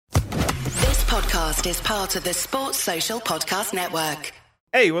podcast is part of the Sports Social Podcast Network.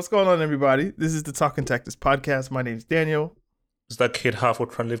 Hey, what's going on, everybody? This is the Talking Tactics podcast. My name is Daniel. Is that kid half trying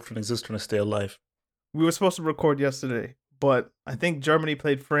to live, trying to exist, trying to stay alive? We were supposed to record yesterday, but I think Germany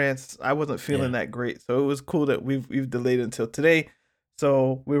played France. I wasn't feeling that great, so it was cool that we've delayed until today.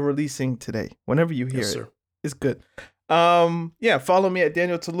 So we're releasing today. Whenever you hear it, it's good. Follow me at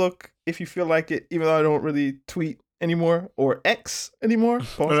Daniel to look if you feel like it. Even though I don't really tweet anymore or X anymore.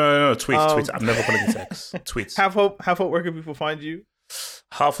 No. Tweets. I'm never calling it X. Tweets. Have hope. Where can people find you?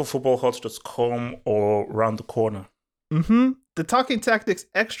 halfoffootballhot.com or Round the Corner. The Talking Tactics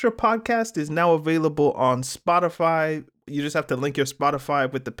Extra podcast is now available on Spotify. You just have to link your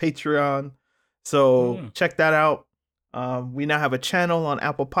Spotify with the Patreon. So check that out. We now have a channel on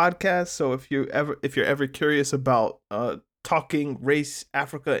Apple Podcasts. So if you're ever curious about talking race,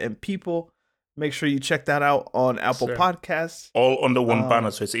 Africa, and people, make sure you check that out on Apple Podcasts. All under one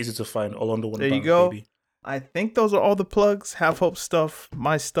banner, so it's easy to find. All under one banner. There you go. Baby. I think those are all the plugs. Have Hope stuff,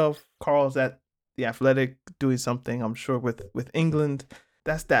 my stuff. Carl's at The Athletic doing something, I'm sure, with England.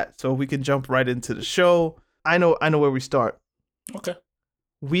 That's that. So we can jump right into the show. I know where we start. Okay.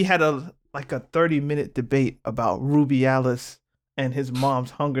 We had a 30-minute debate about Rubiales and his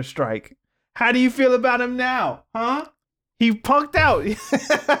mom's hunger strike. How do you feel about him now? Huh? He punked out.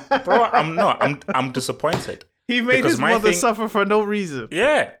 Bro, I'm disappointed. He made his mother suffer for no reason.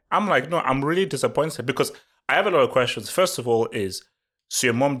 Yeah. I'm really disappointed because I have a lot of questions. First of all so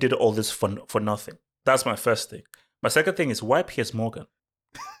your mom did all this for nothing. That's my first thing. My second thing is, why Piers Morgan?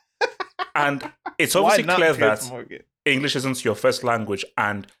 And it's obviously clear that English isn't your first language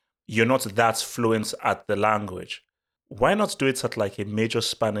and you're not that fluent at the language. Why not do it at like a major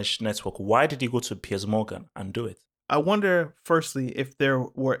Spanish network? Why did you go to Piers Morgan and do it? I wonder, firstly, if there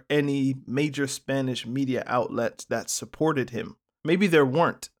were any major Spanish media outlets that supported him. Maybe there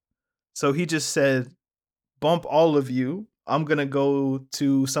weren't. So he just said, bump all of you. I'm going to go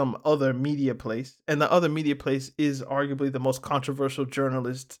to some other media place. And the other media place is arguably the most controversial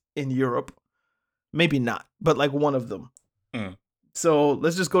journalist in Europe. Maybe not, but like one of them. So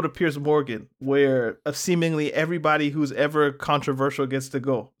let's just go to Piers Morgan, where seemingly everybody who's ever controversial gets to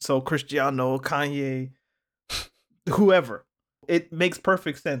go. So Cristiano, Kanye, whoever. It makes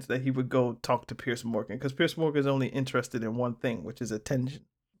perfect sense that he would go talk to Piers Morgan because Piers Morgan is only interested in one thing, which is attention.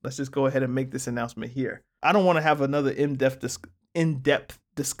 Let's just go ahead and make this announcement here. I don't want to have another in-depth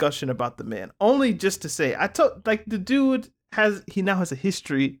discussion about the man. Only just to say, the dude now has a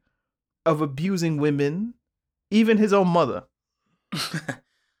history of abusing women, even his own mother.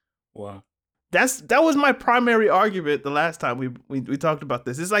 Wow. That was my primary argument the last time we talked about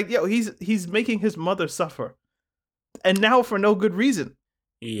this. It's like, he's making his mother suffer. And now for no good reason.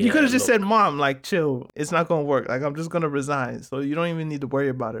 Yeah, you could have just said, Mom, like, chill. It's not going to work. Like, I'm just going to resign. So you don't even need to worry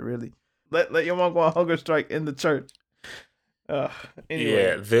about it, really. Let your mom go on hunger strike in the church.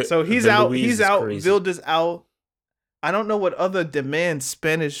 Anyway. Yeah. So he's out. He's out. Vilda's out. I don't know what other demands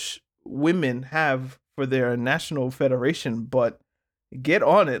Spanish women have for their national federation, but get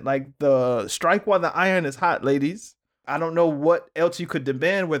on it. Like, the strike while the iron is hot, ladies. I don't know what else you could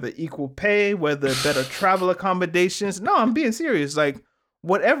demand, whether equal pay, whether better travel accommodations. No, I'm being serious. Like,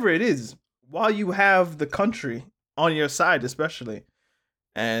 whatever it is, while you have the country on your side, especially,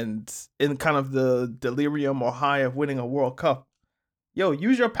 and in kind of the delirium or high of winning a World Cup,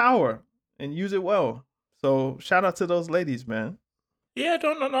 use your power and use it well. So shout out to those ladies, man. Yeah,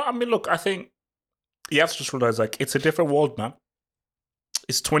 no. I mean, look, I think you have to just realize, like, it's a different world now.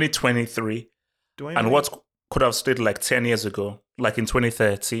 It's 2023. What could have stayed like 10 years ago, like in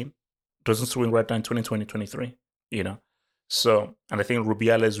 2013, doesn't swing right now in 2023, So, and I think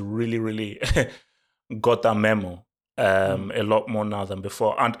Rubiales really, really got that memo a lot more now than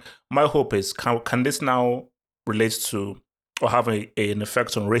before. And my hope is, can this now relate to or have an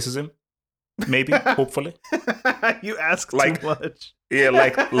effect on racism? Maybe, hopefully. You ask too much. Yeah,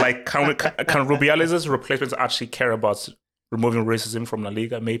 can Rubiales' replacements actually care about removing racism from La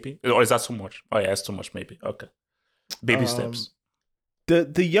Liga, maybe? Or is that too much? Oh, yeah, it's too much, maybe. Okay. Baby steps.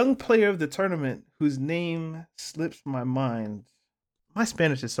 The young player of the tournament, whose name slips my mind. My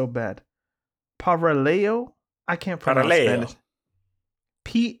Spanish is so bad. Paraleo? I can't pronounce Spanish.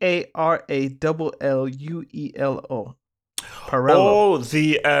 Paralluelo. Parello.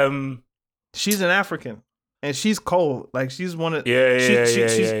 Oh, she's an African. And she's cold. Like, she's one of...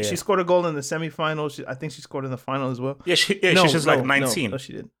 She scored a goal in the semifinal. I think she scored in the final as well. Yeah, she's like 19. No,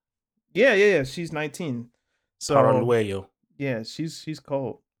 she didn't. Yeah. She's 19. So, Paralluelo. Yeah, she's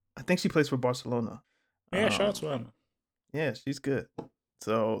cold. I think she plays for Barcelona. Yeah, shout out to her. Yeah, she's good.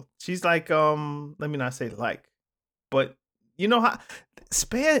 So, she's like, let me not say like, but you know how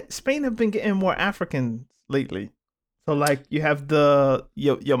Spain have been getting more African lately. So like you have the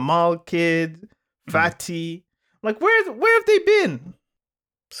Yamal kid, Fati. Like where have they been?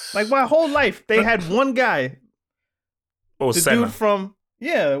 Like my whole life they had one guy. Oh, the Senna. dude from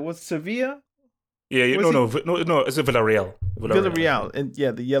was Sevilla. Yeah, no, it's a Villarreal. Villarreal, and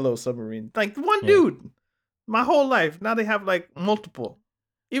the yellow submarine. Like one dude. My whole life. Now they have like multiple.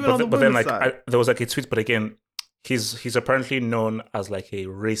 Even on the women's side. there was like a tweet, but again, he's apparently known as like a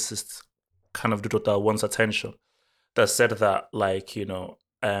racist kind of dude that wants attention. That said that like he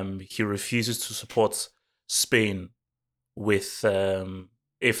refuses to support Spain with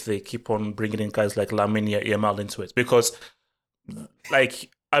if they keep on bringing in guys like Lamine Yamal into it, because like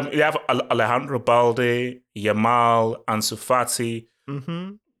you have Alejandro Balde, Yamal, Ansu Fati.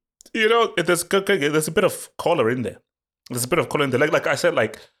 Mm-hmm. There's a bit of color in there. Like I said,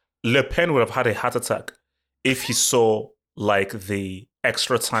 like Le Pen would have had a heart attack if he saw like the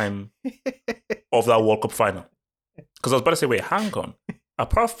extra time of that World Cup final. Because I was about to say, wait, hang on.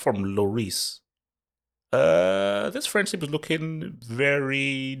 Apart from Lloris, this friendship is looking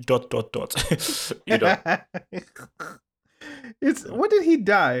very ... It's when did he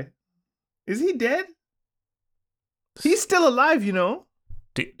die? Is he dead? He's still alive,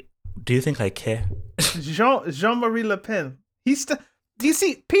 Do you think I care? Jean-Marie Le Pen. He's still. You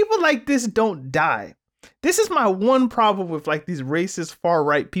see, people like this don't die. This is my one problem with like these racist far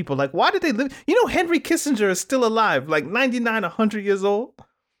right people. Like, why did they live? Henry Kissinger is still alive, like 99, 100 years old.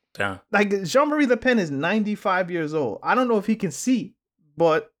 Yeah. Like Jean-Marie Le Pen is 95 years old. I don't know if he can see,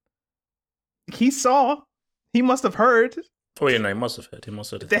 but he saw. He must have heard. Oh yeah, no, he must have heard.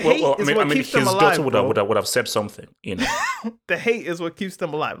 The hate is what keeps them alive. His daughter would have said something. The hate is what keeps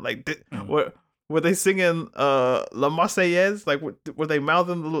them alive. Like, were they singing La Marseillaise? Like, were they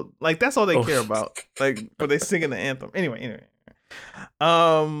mouthing like that's all they care about? Like, were they singing the anthem? Anyway.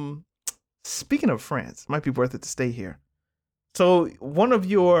 Speaking of France, might be worth it to stay here. So one of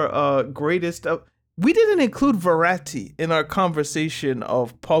your greatest, we didn't include Verratti in our conversation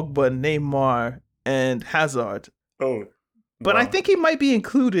of Pogba, Neymar, and Hazard. Oh. But I think he might be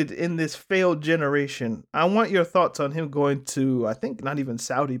included in this failed generation. I want your thoughts on him going to, I think, not even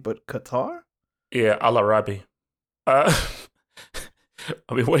Saudi, but Qatar? Yeah, Al Arabi. I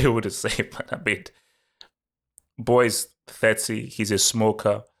mean, what you would say, man? I mean, boy's 30, he's a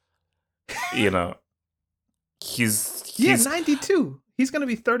smoker. He's 92. He's going to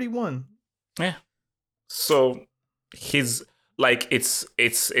be 31. Yeah. So he's like, it's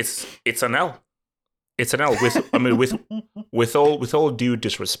an L. It's an L with all due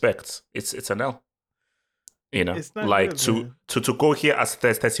disrespect. It's an L. It's not like good, to go here as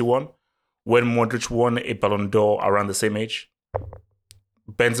 31 when Modric won a Ballon d'Or around the same age.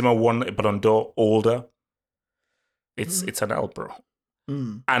 Benzema won a Ballon d'Or older. It's an L, bro.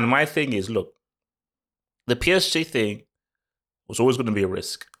 Mm. And my thing is, look, the PSG thing was always going to be a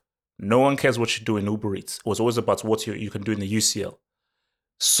risk. No one cares what you do in Uber Eats. It was always about what you can do in the UCL.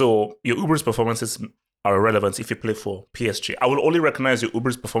 So your Uber Eats performances are irrelevant if you play for PSG. I will only recognize your Uber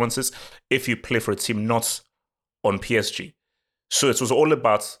Eats performances if you play for a team not on PSG. So it was all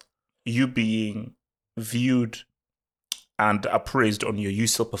about you being viewed and appraised on your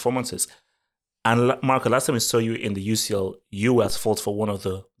UCL performances. And Marco, last time we saw you in the UCL, you were at fault for one of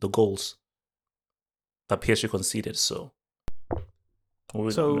the goals that PSG conceded. So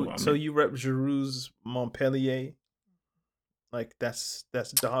you rep Giroud's Montpellier? Like that's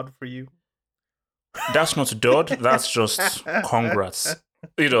Dodd for you? That's not Dodd. That's just congrats.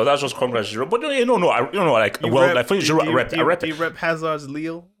 That's just congrats, Giroud. But I rep. Do you rep Hazard's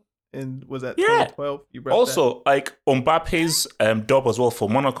Lille? And was that 2012? You rep also that? like Mbappe's dub as well for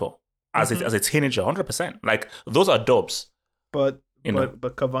Monaco as a teenager, 100%. Like those are dubs. But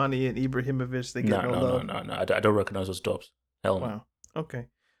Cavani and Ibrahimovic, they get no love. No. I don't recognize those dubs. Hell no. Wow. Okay.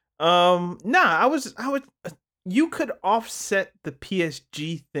 I would. You could offset the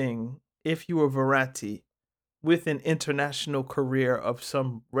PSG thing if you were Verratti with an international career of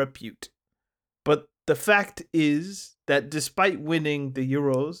some repute. But the fact is that despite winning the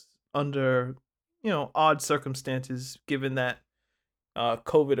Euros under, odd circumstances, given that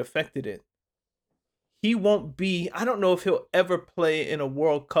COVID affected it, he won't be, I don't know if he'll ever play in a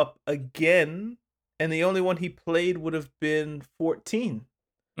World Cup again. And the only one he played would have been 14.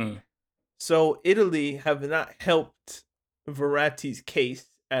 Mm. So Italy have not helped Verratti's case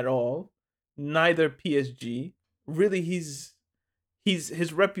at all. Neither PSG. Really, his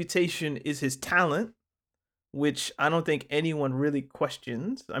reputation is his talent, which I don't think anyone really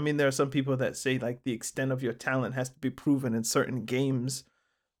questions. I mean, there are some people that say like the extent of your talent has to be proven in certain games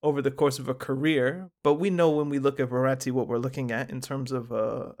over the course of a career. But we know when we look at Verratti what we're looking at in terms of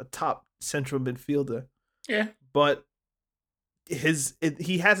a top central midfielder. Yeah. But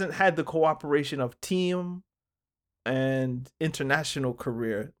he hasn't had the cooperation of team and international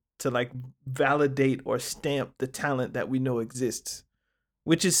career to like validate or stamp the talent that we know exists,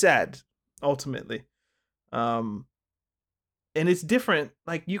 which is sad ultimately. And it's different.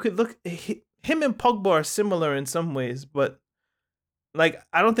 Like you could look, him and Pogba are similar in some ways, but like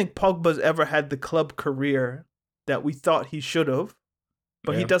I don't think Pogba's ever had the club career that we thought he should have.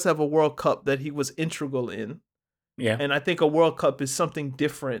 But he does have a World Cup that he was integral in. Yeah. And I think a World Cup is something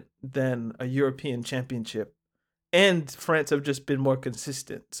different than a European Championship. And France have just been more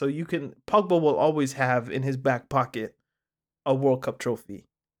consistent. So Pogba will always have in his back pocket a World Cup trophy,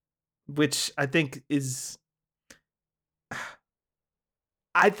 which I think is,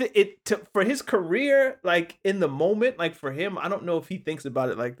 for his career, like in the moment, like for him, I don't know if he thinks about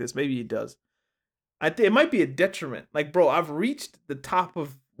it like this. Maybe he does. I think it might be a detriment. Like, bro, I've reached the top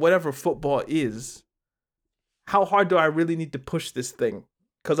of whatever football is. How hard do I really need to push this thing?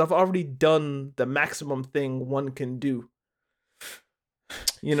 Because I've already done the maximum thing one can do.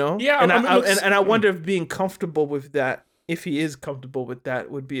 You know? Yeah. And I wonder if being comfortable with that, if he is comfortable with that,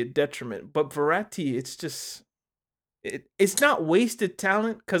 would be a detriment. But Verratti, it's just, it's not wasted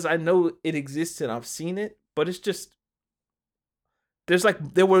talent because I know it exists and I've seen it. But it's just, there's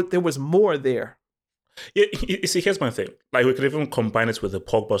like, there was more there. Yeah, you see, here's my thing. Like, we could even combine it with the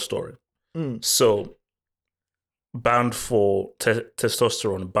Pogba story. So, banned for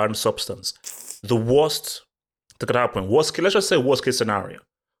testosterone, banned substance. The worst that could happen, let's just say worst case scenario,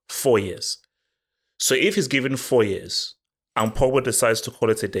 4 years. So, if he's given 4 years and Pogba decides to call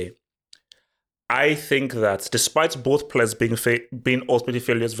it a day, I think that despite both players being ultimately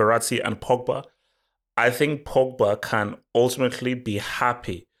failures, Verratti and Pogba, I think Pogba can ultimately be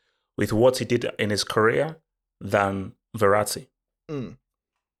happy with what he did in his career than Verratti.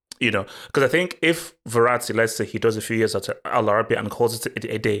 You know, because I think if Verratti, let's say he does a few years at Al Arabi and calls it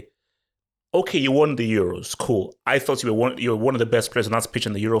a day, okay, you won the Euros, cool. I thought you were one of the best players on that pitch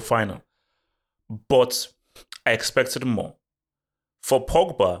in the Euro final, but I expected more. For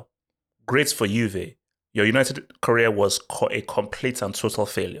Pogba, great for Juve. Your United career was a complete and total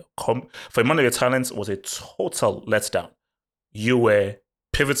failure. For a man of your talents, it was a total letdown. You were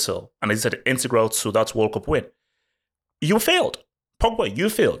pivotal and, as I said, integral to that World Cup win. You failed. Pogba, you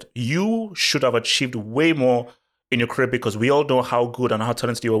failed. You should have achieved way more in your career because we all know how good and how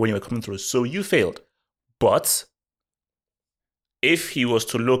talented you were when you were coming through. So you failed. But if he was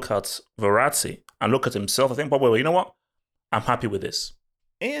to look at Verratti and look at himself, I think Pogba, well, you know what? I'm happy with this.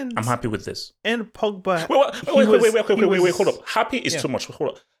 And I'm happy with this. And Pogba... Wait, hold up. Happy is too much.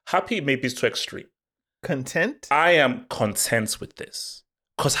 Hold up. Happy maybe is too extreme. Content? I am content with this.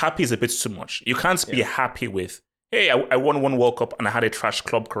 Because happy is a bit too much. You can't be happy with, hey, I won one World Cup and I had a trash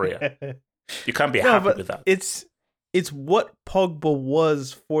club career. You can't be happy with that. It's what Pogba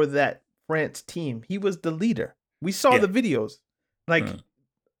was for that France team. He was the leader. We saw the videos. Like,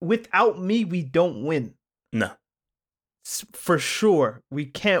 without me, we don't win. No. For sure, we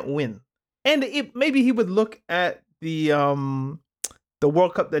can't win. And maybe he would look at the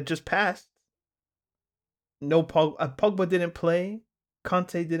World Cup that just passed. No, Pogba didn't play.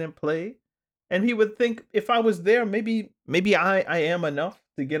 Conte didn't play. And he would think, if I was there, maybe I am enough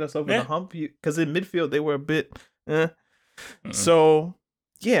to get us over the hump. Because in midfield, they were a bit... So,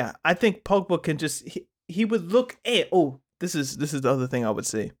 yeah, I think Pogba can just... He would look at... Oh, this is the other thing I would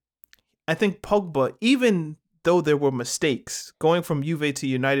say. I think Pogba, even though there were mistakes, going from Juve to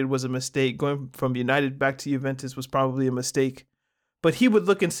United was a mistake. Going from United back to Juventus was probably a mistake. But he would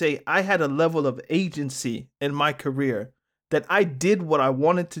look and say, I had a level of agency in my career that I did what I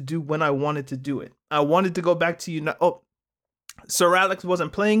wanted to do when I wanted to do it. I wanted to go back to United. Oh, Sir Alex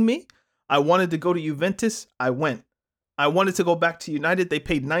wasn't playing me. I wanted to go to Juventus. I went. I wanted to go back to United. They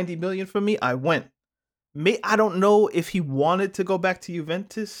paid 90 million for me. I went. I don't know if he wanted to go back to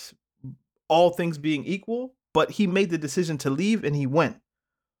Juventus, all things being equal, but he made the decision to leave and he went.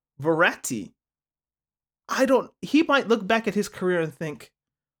 Verratti, he might look back at his career and think,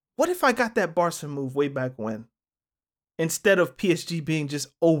 what if I got that Barca move way back when? Instead of PSG being just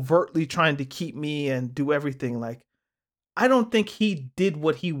overtly trying to keep me and do everything. Like, I don't think he did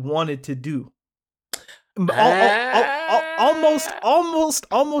what he wanted to do. Almost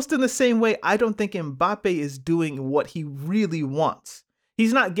in the same way, I don't think Mbappe is doing what he really wants.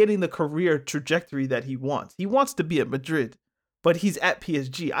 He's not getting the career trajectory that he wants. He wants to be at Madrid, but he's at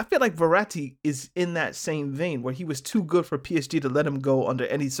PSG. I feel like Verratti is in that same vein where he was too good for PSG to let him go under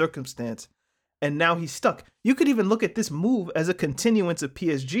any circumstance. and now he's stuck. You could even look at this move as a continuance of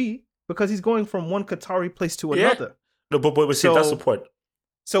PSG because he's going from one Qatari place to another. No, but see, that's the point.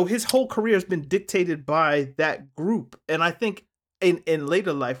 So his whole career has been dictated by that group. And I think in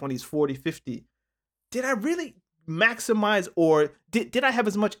later life, when he's 40, 50, did I really maximize, or did I have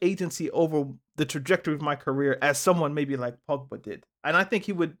as much agency over the trajectory of my career as someone maybe like Pogba did? And I think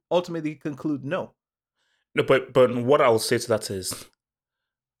he would ultimately conclude no. No, but what I'll say to that is,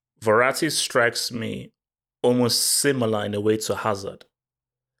 Verratti strikes me almost similar in a way to Hazard.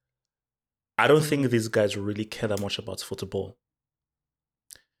 I don't think these guys really care that much about football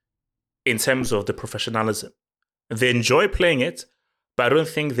in terms of the professionalism. They enjoy playing it, but I don't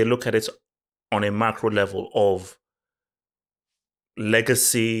think they look at it on a macro level of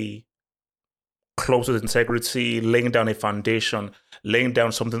legacy, close with integrity, laying down a foundation, laying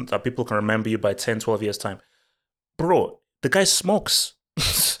down something that people can remember you by 10, 12 years' time. Bro, the guy smokes.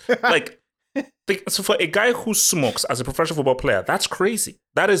 So for a guy who smokes as a professional football player, that's crazy.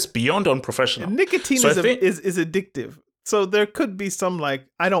 That is beyond unprofessional. Nicotine is addictive. So there could be some like,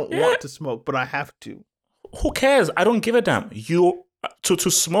 I don't want to smoke, but I have to. Who cares? I don't give a damn. To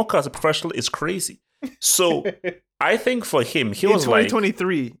smoke as a professional is crazy. So I think for him, he was like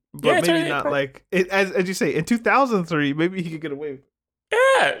 2023, but maybe not like it, as you say in 2003. Maybe he could get away with it.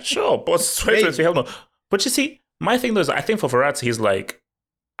 Yeah, sure, but 2023, hell no. But you see, my thing though is, I think for Verratti, he's like,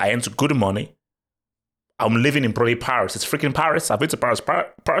 I earn good money. I'm living in bloody Paris. It's freaking Paris. I've been to Paris.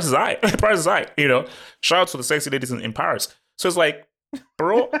 Paris is I. Paris is I. You know, shout out to the sexy ladies in Paris. So it's like,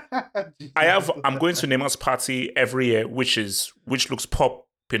 bro, I'm going to Neymar's party every year, which looks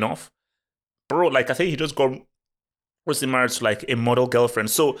popping off. Bro, like I think he just got recently married to like a model girlfriend.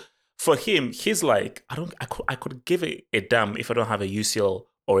 So for him, he's like, I could give it a damn if I don't have a UCL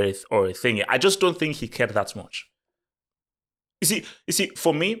or a thing. I just don't think he cared that much. You see,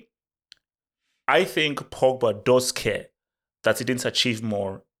 for me, I think Pogba does care that he didn't achieve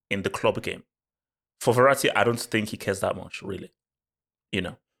more in the club game. For Verratti, I don't think he cares that much, really. You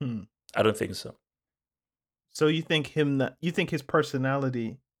know, I don't think so. So you think his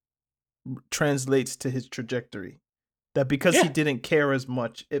personality translates to his trajectory? That because he didn't care as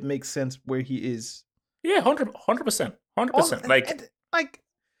much, it makes sense where he is. Yeah, 100%. Like,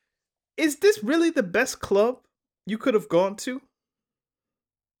 is this really the best club you could have gone to?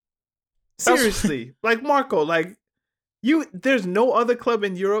 Seriously, like Moorco, like there's no other club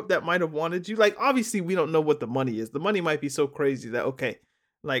in Europe that might have wanted you. Like, obviously, we don't know what the money is. The money might be so crazy that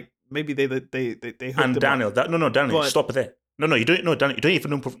like maybe they hooked and Daniel, Daniel, but, stop there. No, you don't know, Daniel. You don't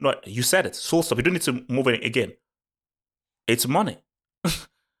even know. No, you said it. So stop. You don't need to move it again. It's money.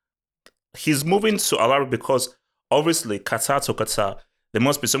 He's moving to Al Arabi because obviously Qatar to Qatar, there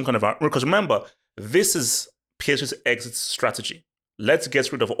must be some kind of, because remember, this is PSG's exit strategy. Let's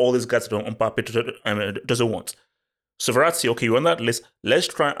get rid of all these guys that Mbappe doesn't want. So Verratti, okay, you're on that list. Let's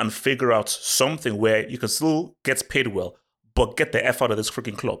try and figure out something where you can still get paid well, but get the F out of this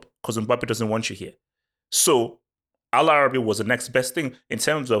freaking club because Mbappe doesn't want you here. So Al Arabi was the next best thing in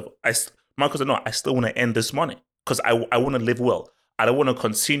terms of, Marcus said, no, I still want to earn this money because I want to live well. I don't want to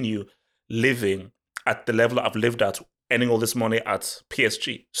continue living at the level I've lived at, earning all this money at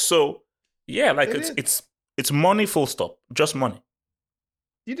PSG. So yeah, like it's money full stop, just money.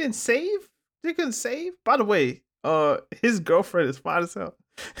 You didn't save? You couldn't save? By the way, his girlfriend is fine as hell.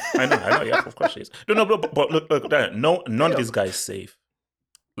 I know, yeah, of course she is. No, but look, none of these guys save.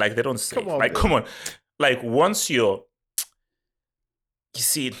 Like, they don't save. Come on. Like, once you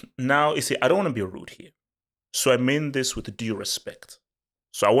see, I don't want to be rude here. So I mean this with due respect.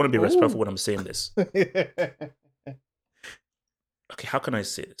 So I want to be respectful when I'm saying this. Okay, how can I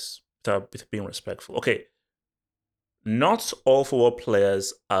say this without being respectful? Okay. Not all football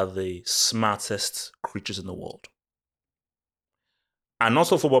players are the smartest creatures in the world. And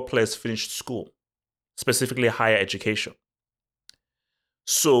not all football players finished school, specifically higher education.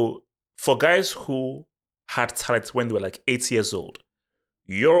 So for guys who had talent when they were like 8 years old,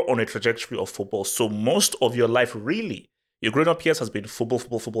 you're on a trajectory of football. So most of your life, really, your growing up years has been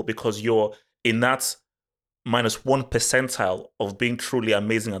football, because you're in that -1 percentile of being truly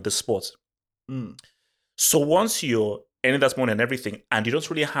amazing at this sport. So once you're earning that money and everything, and you don't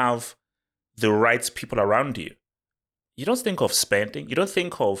really have the right people around you, you don't think of spending. You don't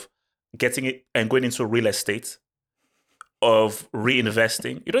think of getting it and going into real estate, of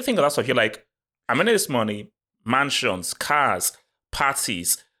reinvesting. You don't think of that stuff. You're like, I'm earning this money, mansions, cars,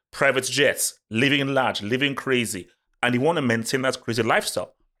 parties, private jets, living large, living crazy, and you want to maintain that crazy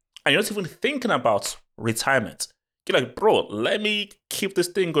lifestyle. And you're not even thinking about retirement. You're like, bro, let me keep this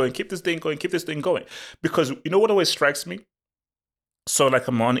thing going. Because you know what always strikes me? So like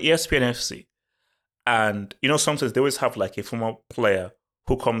I'm on ESPN FC And, sometimes they always have like a former player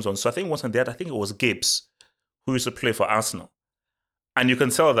who comes on. So I think once on that, I think it was Gibbs who used to play for Arsenal. And you can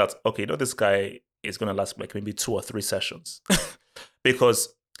tell that, okay, this guy is going to last like maybe 2 or 3 sessions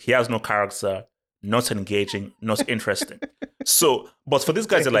because he has no character, not engaging, not interesting. So, but for these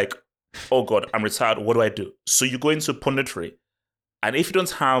guys, they're like, oh God, I'm retired. What do I do? So you go into punditry. And if you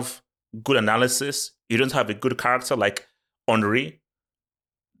don't have good analysis, you don't have a good character like Henry,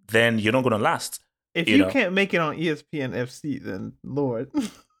 then you're not going to last. If you can't make it on ESPN FC, then Lord.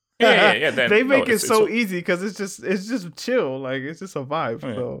 Yeah. Then, they make it so easy because it's just chill. Like, it's just a vibe.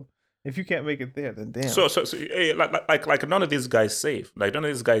 Yeah. So if you can't make it there, then damn. So like none of these guys save. Like, none of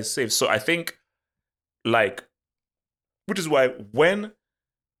these guys save. So I think, like, which is why when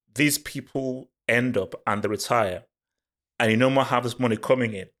these people end up and they retire, and you no more have this money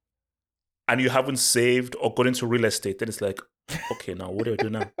coming in, and you haven't saved or got into real estate, then it's like, okay, now what do I do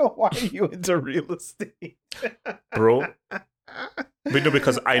now? Why are you into real estate? Bro. But no,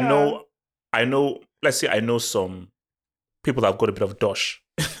 because I know, let's say I know some people that have got a bit of dosh.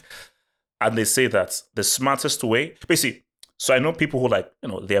 And they say that the smartest way, basically, so I know people who like,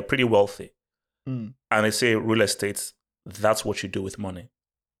 they are pretty wealthy. And they say real estate, that's what you do with money.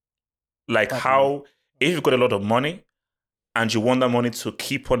 Like how, if you've got a lot of money and you want that money to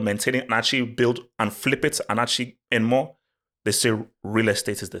keep on maintaining and actually build and flip it and actually earn more, they say real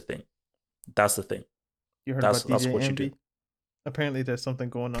estate is the thing. That's the thing. You heard about DJ what Envy? You do. Apparently there's something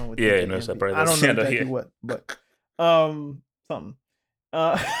going on with DJ Envy. I don't know exactly what, but something.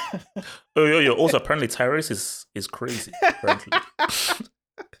 Also apparently Tyrese is crazy. Apparently.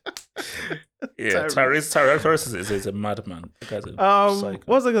 Yeah, Tyrese is a madman. The guy's a psycho. What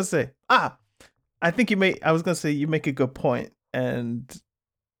was I gonna say? I think you make a good point, and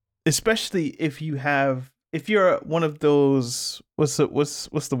especially if you're one of those what's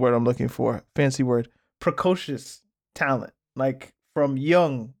the word I'm looking for? Fancy word. Precocious talent. Like from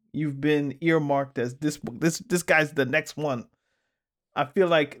young, you've been earmarked as this guy's the next one. I feel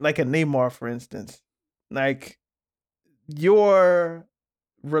like a Neymar, for instance. Like your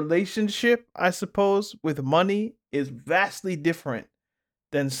relationship, I suppose, with money is vastly different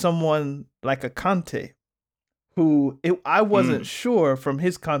than someone like a Conte, who I wasn't sure from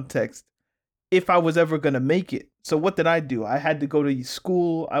his context if I was ever going to make it. So what did I do? I had to go to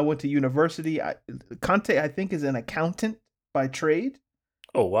school. I went to university. Conte, I think, is an accountant by trade.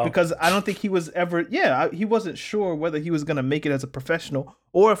 Oh, wow. Because I don't think he was ever, he wasn't sure whether he was going to make it as a professional,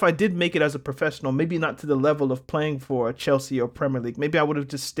 or if I did make it as a professional, maybe not to the level of playing for Chelsea or Premier League. Maybe I would have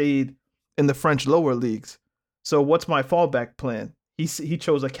just stayed in the French lower leagues. So what's my fallback plan? He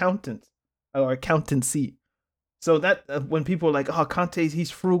chose accountant or accountancy. So that when people are like, oh, Conte,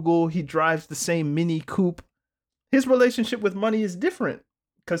 he's frugal, he drives the same mini coupe. His relationship with money is different.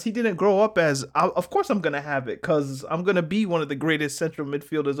 Because he didn't grow up as, of course I'm going to have it, because I'm going to be one of the greatest central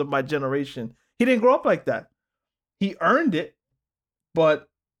midfielders of my generation. He didn't grow up like that. He earned it,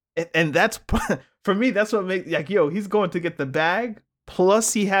 and that's, for me, that's what makes, like, he's going to get the bag,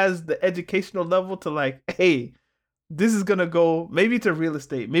 plus he has the educational level to like, hey, this is going to go maybe to real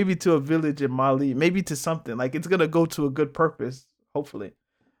estate, maybe to a village in Mali, maybe to something. Like, it's going to go to a good purpose, hopefully.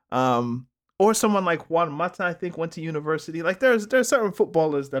 Or someone like Juan Mata, I think, went to university. Like there's certain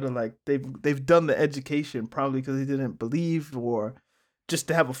footballers that are like they've done the education probably because they didn't believe, or just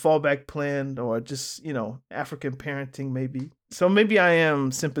to have a fallback plan, or just African parenting maybe. So maybe I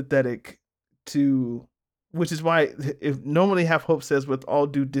am sympathetic to, which is why if normally Half Hope says with all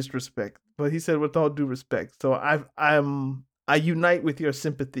due disrespect, but he said with all due respect. So I unite with your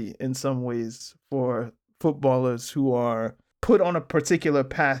sympathy in some ways for footballers who are put on a particular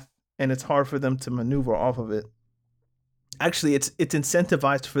path. And it's hard for them to maneuver off of it. Actually, it's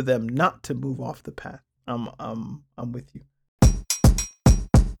incentivized for them not to move off the path. I'm with you.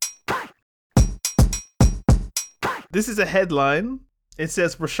 This is a headline. It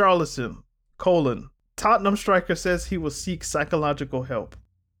says Richarlison, Tottenham striker says he will seek psychological help.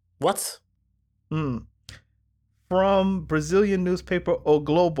 What? From Brazilian newspaper O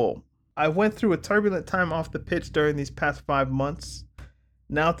Globo. I went through a turbulent time off the pitch during these past 5 months.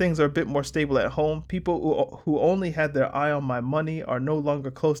 Now things are a bit more stable at home. People who only had their eye on my money are no longer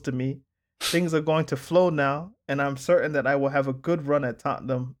close to me. Things are going to flow now, and I'm certain that I will have a good run at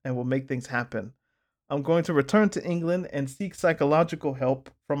Tottenham and will make things happen. I'm going to return to England and seek psychological help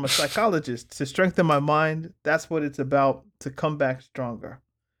from a psychologist to strengthen my mind. That's what it's about, to come back stronger.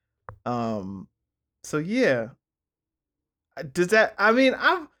 So yeah. Does that, I mean,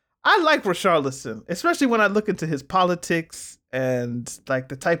 I like Richarlison, especially when I look into his politics and like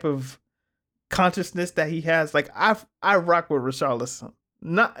the type of consciousness that he has. Like I rock with Richarlison.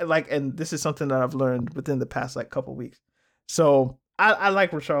 not like, and this is something that I've learned within the past like couple weeks. So I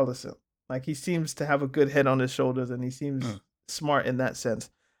like Richarlison. Like he seems to have a good head on his shoulders, and he seems smart in that sense.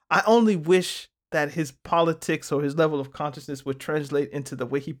 I only wish that his politics or his level of consciousness would translate into the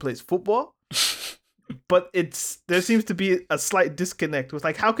way he plays football. But there seems to be a slight disconnect with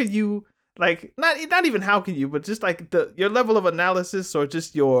like, how can you like not even how can you, but just like your level of analysis or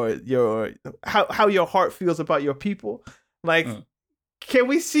just your how your heart feels about your people. Like, can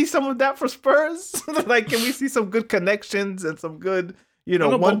we see some of that for Spurs? Like, can we see some good connections and some good, but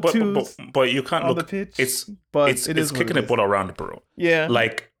you can't on look. The pitch? It's it's kicking the ball around, bro. Yeah,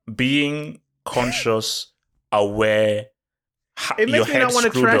 like being conscious, aware. It makes me not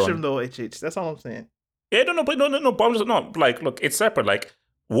want to trash him though, HH. That's all I'm saying. Yeah, no. But I'm just not like. Look, it's separate. Like,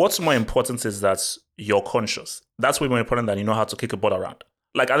 what's more important is that you're conscious. That's way more important than you know how to kick a ball around.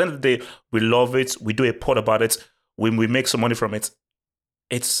 Like at the end of the day, we love it. We do a pod about it. When we make some money from it,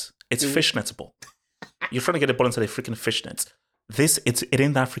 it's fishnetable. You're trying to get the ball into the freaking fishnet. It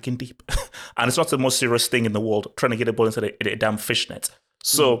ain't that freaking deep, and it's not the most serious thing in the world. Trying to get the ball into the damn fishnet.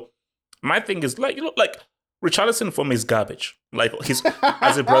 So my thing is like Richarlison for me is garbage. Like he's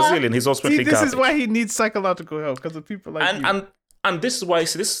as a Brazilian, he's ultimately this garbage. Is why he needs psychological help because of people like you. And this is why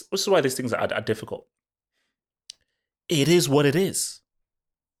this is why these things are difficult. It is what it is.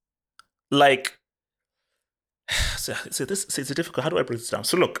 Like, it's difficult. How do I break this down?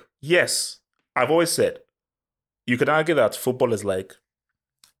 So look, yes, I've always said you could argue that football is like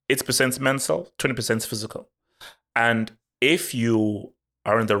 80% mental, 20% physical, and if you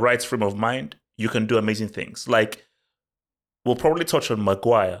are in the right frame of mind, you can do amazing things. Like, we'll probably touch on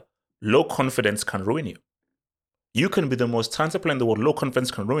Maguire. Low confidence can ruin you. You can be the most talented player in the world. Low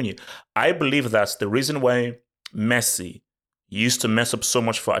confidence can ruin you. I believe that the reason why Messi used to mess up so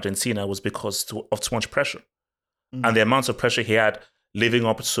much for Argentina was because of too much pressure. And the amount of pressure he had living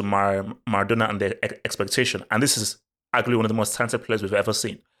up to Maradona and the expectation. And this is arguably one of the most talented players we've ever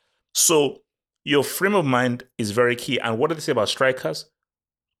seen. So your frame of mind is very key. And what do they say about strikers?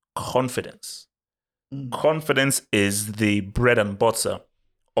 Confidence. Confidence is the bread and butter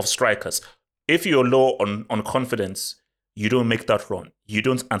of strikers. If you're low on confidence, you don't make that run. You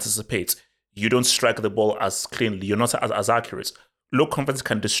don't anticipate. You don't strike the ball as cleanly. You're not as accurate. Low confidence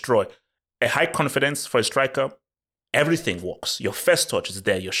can destroy. A high confidence for a striker, everything works. Your first touch is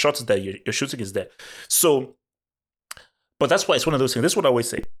there. Your shot is there. Your shooting is there. So, but that's why it's one of those things. This is what I always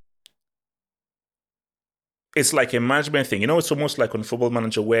say. It's like a management thing. It's almost like on Football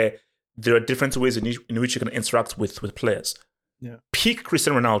Manager where there are different ways in which you can interact with players. Yeah. Peak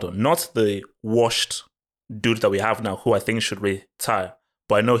Cristiano Ronaldo, not the washed dude that we have now who I think should retire.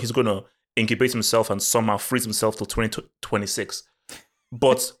 But I know he's going to incubate himself and somehow freeze himself till 2026.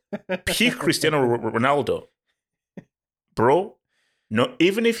 But peak Cristiano Ronaldo, bro, no,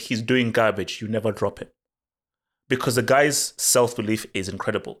 even if he's doing garbage, you never drop him. Because the guy's self-belief is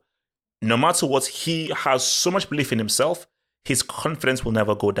incredible. No matter what, he has so much belief in himself, his confidence will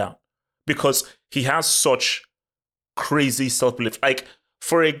never go down. Because he has such crazy self-belief. Like,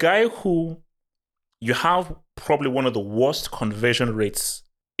 for a guy who you have probably one of the worst conversion rates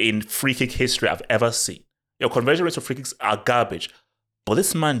in free kick history I've ever seen. Your conversion rates of free kicks are garbage. But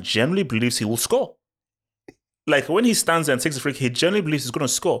this man generally believes he will score. Like, when he stands there and takes a free kick, he generally believes he's going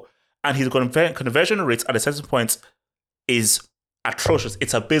to score. And his conversion rates at a certain point is atrocious.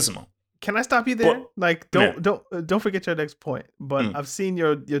 It's abysmal. Can I stop you there? Don't forget your next point. But I've seen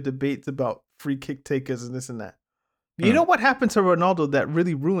your debates about free kick takers and this and that. You know what happened to Ronaldo that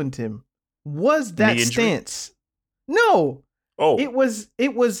really ruined him? Was that stance? No. Oh. It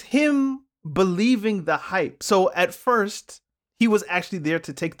was him believing the hype. So at first, he was actually there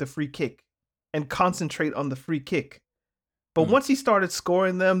to take the free kick and concentrate on the free kick. But once he started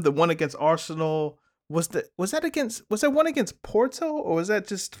scoring them, the one against Arsenal, was that one against Porto, or was that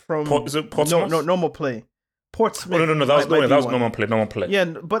just from normal play? Portsmouth. No. That was normal play. Yeah,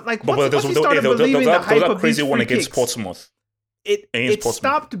 but like once he started believing the hype of these free one kicks, against Portsmouth. It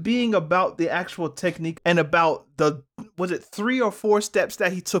stopped being about the actual technique and about the 3 or 4 steps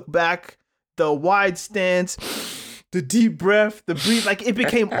that he took back, the wide stance, the deep breath, the breathe. Like, it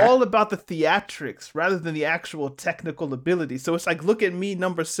became all about the theatrics rather than the actual technical ability. So it's like, look at me,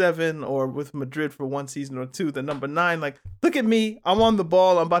 number 7, or with Madrid for 1 season or 2, the number 9. Like, look at me, I'm on the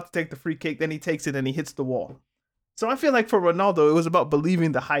ball, I'm about to take the free kick. Then he takes it and he hits the wall. So I feel like for Ronaldo, it was about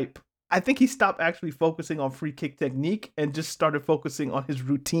believing the hype. I think he stopped actually focusing on free kick technique and just started focusing on his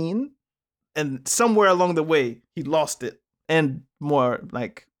routine. And somewhere along the way, he lost it. And more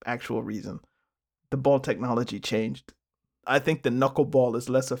like actual reason. The ball technology changed. I think the knuckleball is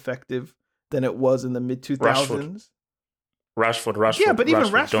less effective than it was in the mid-2000s. Rashford. Yeah, but even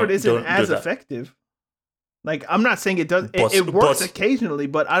Rashford isn't don't as do that. effective. Like, I'm not saying it does. It works occasionally,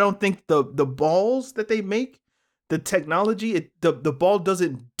 but I don't think the balls that they make, the technology, the ball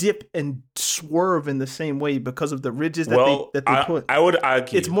doesn't dip and swerve in the same way because of the ridges that they put. I would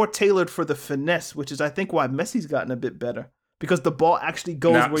argue it's more tailored for the finesse, which is I think why Messi's gotten a bit better because the ball actually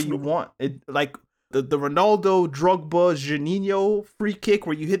goes where you want it. Like the Ronaldo, Drogba, Juninho free kick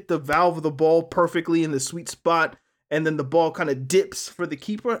where you hit the valve of the ball perfectly in the sweet spot, and then the ball kind of dips for the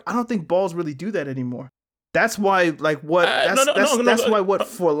keeper. I don't think balls really do that anymore. That's why, like, what that's why what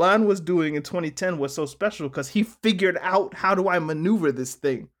Forlan was doing in 2010 was so special because he figured out how do I maneuver this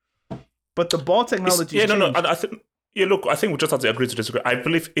thing. But the ball technology, I think I think we just have to agree to disagree. I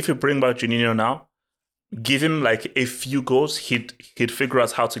believe if you bring back Juninho now, give him like a few goals, he'd figure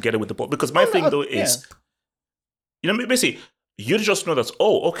out how to get it with the ball. Because my thing though is, basically, you just know that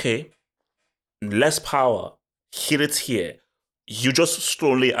less power, hit it here. You just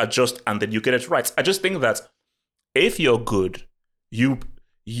slowly adjust and then you get it right. I just think that if you're good, you'll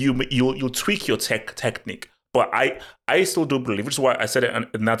tweak your technique. But I still do believe, which is why I said it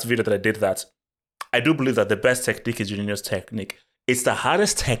in that video that I did, that I do believe that the best technique is Juninho's technique. It's the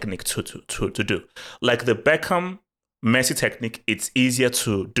hardest technique to do. Like the Beckham Messi technique, it's easier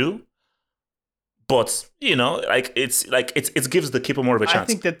to do. But it gives the keeper more of a chance. I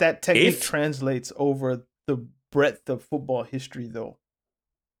think that technique translates over the breadth of football history, though.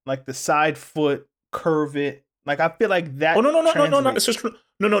 Like the side foot, curve it. Like I feel like that. Oh no! It's just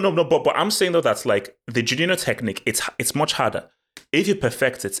no. But I'm saying though that's like the Juninho technique. It's much harder. If you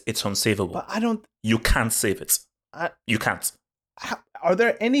perfect it, it's unsavable. But I don't. You can't save it. You can't. Are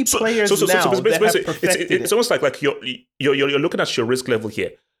there any players now that have perfected it? It's almost like you're looking at your risk level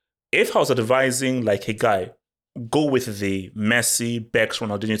here. If I was advising like a guy, go with the Messi, Becks,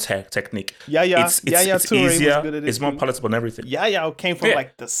 Ronaldinho technique. It's easier. It's more palatable and everything. Came from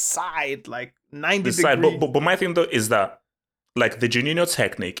like the side, like 90 degrees. But my thing though is that like the Juninho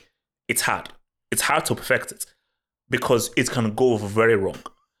technique, it's hard. It's hard to perfect it because it can go very wrong.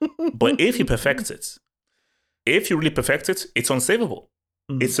 But if you perfect it, if you really perfect it, it's unsavable.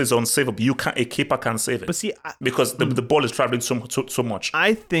 It's unsavable. A keeper can't save it. But see, because the ball is traveling so much.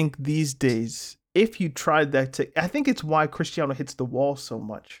 I think these days, if you tried that, I think it's why Cristiano hits the wall so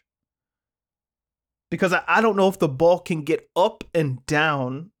much. Because I don't know if the ball can get up and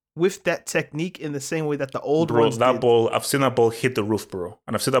down with that technique in the same way that the old ones did. I've seen that ball hit the roof, bro.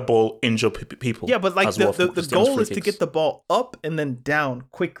 And I've seen that ball injure people. Yeah, but like the goal is to get the ball up and then down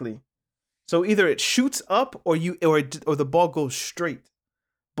quickly. So either it shoots up or the ball goes straight.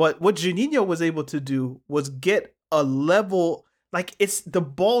 But what Juninho was able to do was get a level, like the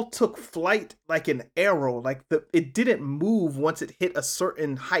ball took flight like an arrow. Like it didn't move once it hit a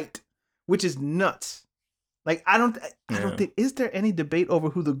certain height, which is nuts. Like I don't think, is there any debate over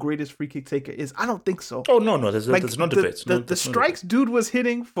who the greatest free kick taker is? I don't think so. Oh no, there's no debate. The strikes dude was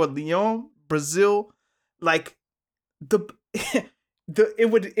hitting for Lyon, Brazil, like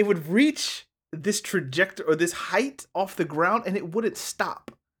it would reach this trajectory or this height off the ground and it wouldn't stop.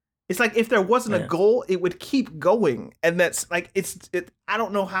 It's like if there wasn't a goal, it would keep going. And that's like, I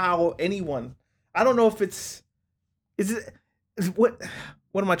don't know how anyone, I don't know if what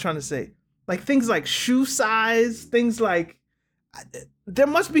am I trying to say? Like things like shoe size, things like, there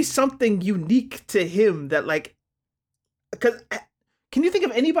must be something unique to him that like, because can you think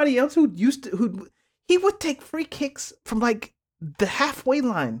of anybody else who he would take free kicks from like the halfway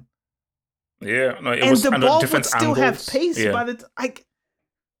line. Yeah, no, and the ball would still have pace by the like.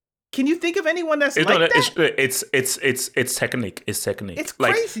 Can you think of anyone that's like that? It's technique. It's technique. It's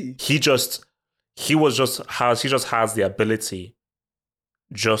crazy. Like, he just has the ability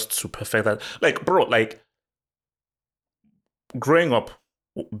just to perfect that. Like, bro, like growing up,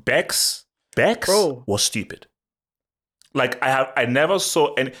 Becks was stupid. Like I never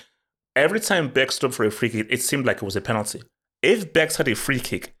saw any. Every time Becks stood for a free kick, it seemed like it was a penalty. If Becks had a free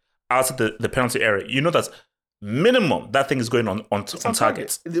kick outside the penalty area, you know that minimum that thing is going on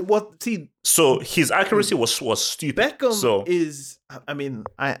target. Well, see, so his accuracy was stupid. Beckham is. I mean,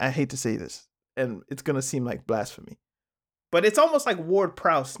 I hate to say this, and it's gonna seem like blasphemy, but it's almost like Ward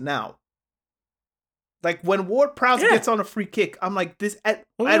Prowse now. Like when Ward Prowse gets on a free kick, I'm like, this at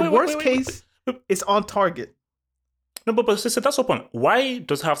worst case, it's on target. No, but that's open. Why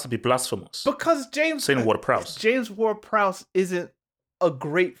does it have to be blasphemous? Because saying Ward Prowse. James Ward Prowse isn't a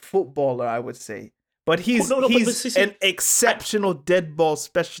great footballer, I would say. But he's an exceptional dead ball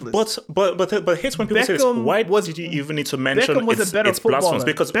specialist. But here's when people say this. Why did you even need to mention it's blasphemous?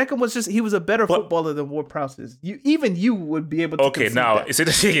 Because Beckham was a better footballer than Ward Prowse is. You would be able to. Okay, now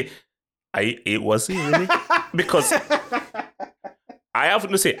that. It was he really? Because I've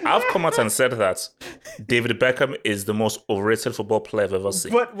come out and said that David Beckham is the most overrated football player I've ever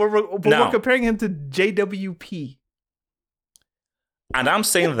seen. But we're comparing him to JWP. And I'm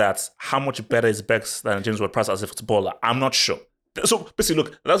saying that how much better is Bex than James Ward-Prowse as a footballer? I'm not sure. So basically,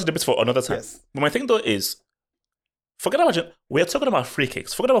 look, that's a debate for another time. Yes. But my thing though is, forget about we're talking about free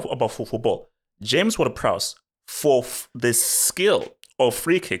kicks. Forget about football. James Ward-Prowse, for the skill of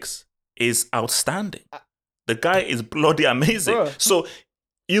free kicks, is outstanding. The guy is bloody amazing. Bruh. So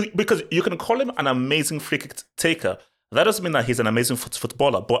because you can call him an amazing free kick taker, that doesn't mean that he's an amazing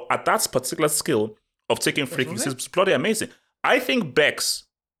footballer. But at that particular skill of taking free kicks, he's bloody amazing. I think Bex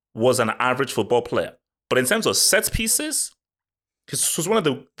was an average football player, but in terms of set pieces, he was one of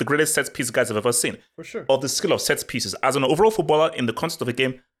the greatest set piece guys I've ever seen. For sure. Of the skill of set pieces. As an overall footballer in the context of a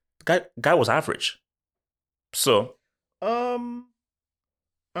game, the guy was average. So. All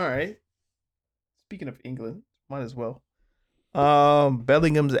right. Speaking of England, might as well.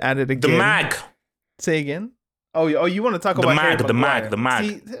 Bellingham's added again. The mag. Say again. Oh, you want to talk about the mag.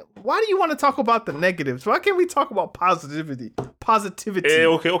 See, why do you want to talk about the negatives? Why can't we talk about positivity?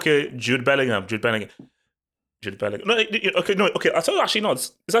 Okay. Jude Bellingham. No, okay. I tell you, actually, no.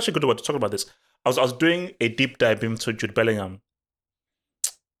 It's actually a good way to talk about this. I was doing a deep dive into Jude Bellingham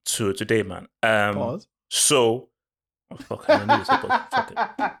today, man. Pause. So, fuck it. I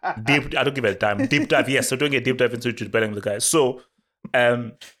don't give a damn. Deep dive, yes. So doing a deep dive into Jude Bellingham, the guy. So,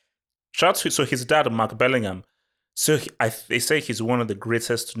 shout out to his dad, Mark Bellingham. So they say he's one of the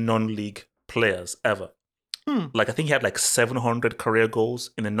greatest non-league players ever. Like I think he had like 700 career goals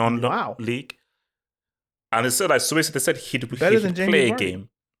in a non-league. And they said that they said he'd play a game.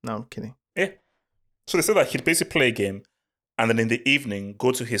 No, I'm kidding. Yeah. So they said that he'd basically play a game, and then in the evening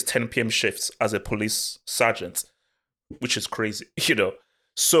go to his 10 p.m. shifts as a police sergeant, which is crazy,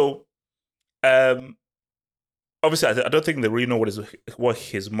 So, obviously, I don't think they really know what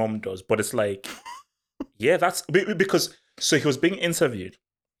his mom does, but it's like, yeah, that's because. So he was being interviewed.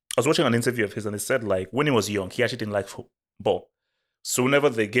 I was watching an interview of his, and they said like when he was young, he actually didn't like football. So whenever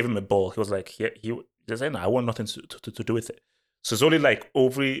they gave him a ball, he was like, he said, "No, I want nothing to do with it." So it's only like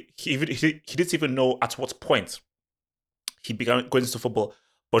he didn't even know at what point he began going into football,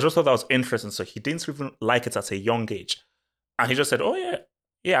 but just thought that was interesting. So he didn't even like it at a young age, and he just said, "Oh yeah,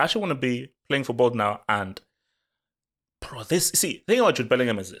 I actually want to be playing football now." And bro, the thing about Jude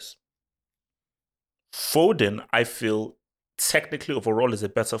Bellingham is this: Foden, I feel technically overall is a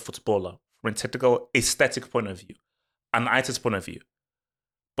better footballer from a technical aesthetic point of view, an artist point of view.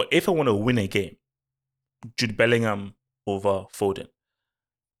 But if I want to win a game, Jude Bellingham over Foden.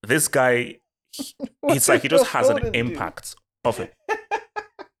 This guy, it's like he just has an impact of it.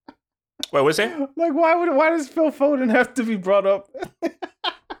 Wait, what's it? Like, why does Phil Foden have to be brought up?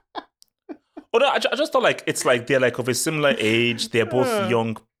 I just thought like it's like they're like of a similar age. They're both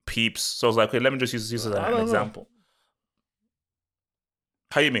young peeps. So I was like, okay, let me just use this as an example.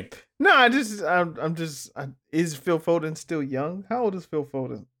 How you mean? No, I'm just. Is Phil Foden still young? How old is Phil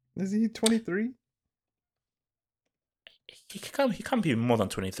Foden? Is he 23? He can't be more than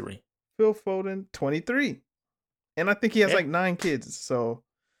 23. Phil Foden, 23, and I think he has like 9 kids. So,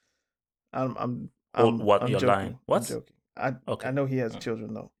 I'm what? You're joking. lying. What? I'm joking. I know he has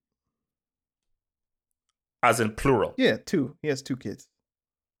children though. As in plural. Yeah, 2. He has 2 kids.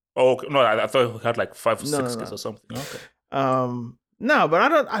 Oh no! I thought he had like 5 or 6 kids or something. Okay. No,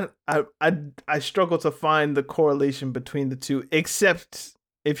 but I struggle to find the correlation between the two, except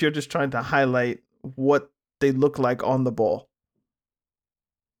if you're just trying to highlight what they look like on the ball.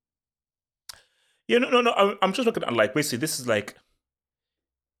 Yeah, no. I'm just looking at like basically this is like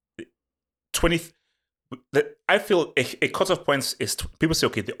 20. I feel a cutoff points is people say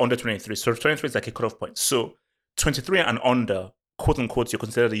okay, the under 23. So 23 is like a cutoff point. So 23 and under, quote unquote, you're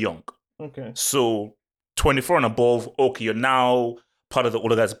considered young. Okay. So 24 and above, okay, you're now part of the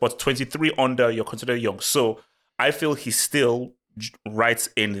older guys, but 23 under, you're considered young. So I feel he's still right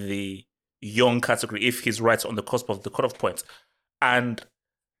in the young category if he's right on the cusp of the cutoff points. And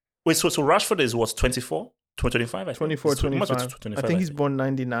wait, so Rashford is what, 24? 25? 24, 25. I think he's born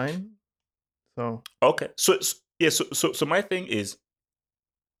 99. So okay. So my thing is,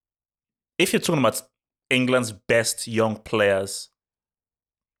 if you're talking about England's best young players,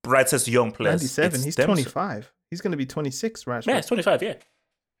 brightest young players, 97, he's 25. He's going to be 26, Rashford. Yeah, it's 25, yeah.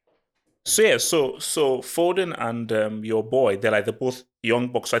 So Foden and your boy, they're both young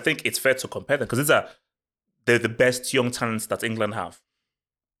bucks. So I think it's fair to compare them because they're the best young talents that England have.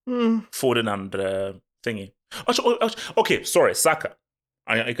 Foden and thingy. Okay, sorry, Saka.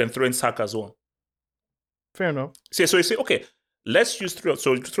 I can throw in Saka as well. Fair enough. So you say, okay, let's use three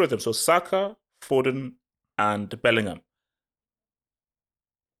of them. So Saka, Foden, and Bellingham.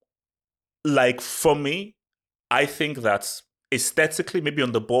 like for me, I think that aesthetically, maybe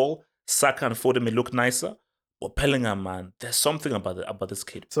on the ball, Saka and Foden may look nicer. But Bellingham, man, there's something about this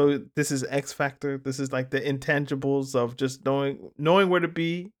kid. So this is X factor. This is like the intangibles of just knowing where to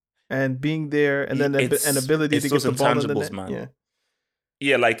be and being there, and then an ability to get the ball in the net. Man.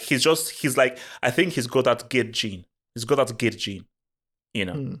 Yeah, like he's like, I think he's got that gate gene. He's got that gate gene,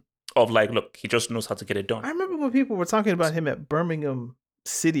 of like, look, he just knows how to get it done. I remember when people were talking about him at Birmingham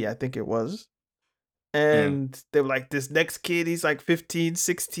City, I think it was. And they were like, this next kid, he's like 15,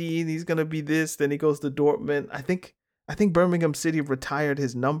 16, he's going to be this. Then he goes to Dortmund. I think Birmingham City retired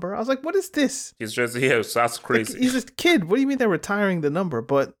his number. I was like, what is this? He's just, so that's crazy. Like, he's a kid. What do you mean they're retiring the number?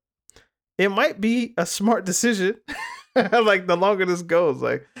 But it might be a smart decision. Like, the longer this goes,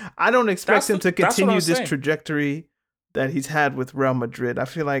 like, I don't expect him to continue this trajectory that he's had with Real Madrid. I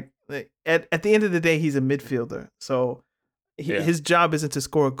feel like at the end of the day, he's a midfielder. So his job isn't to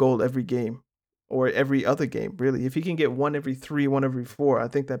score a goal every game. Or every other game, really. If he can get one every 3, one every 4, I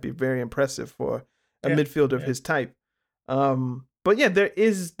think that'd be very impressive for a midfielder of his type. But yeah, there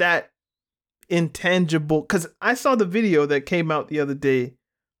is that intangible. Because I saw the video that came out the other day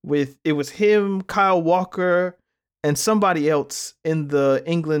it was him, Kyle Walker, and somebody else in the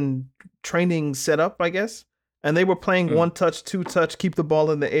England training setup, I guess. And they were playing 1 touch, 2 touch, keep the ball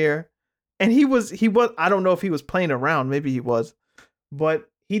in the air. And he was. I don't know if he was playing around. Maybe he was, but.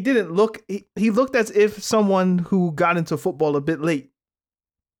 He didn't look. He looked as if someone who got into football a bit late.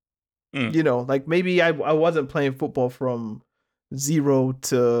 Like maybe I wasn't playing football from 0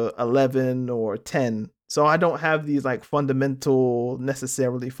 to 11 or 10, so I don't have these like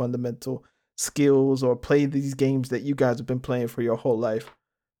necessarily fundamental skills or play these games that you guys have been playing for your whole life.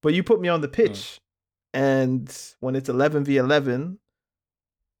 But you put me on the pitch, and when it's 11v11,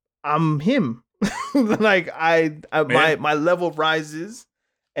 I'm him. Like my level rises.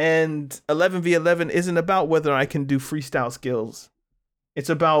 And 11v11 isn't about whether I can do freestyle skills. It's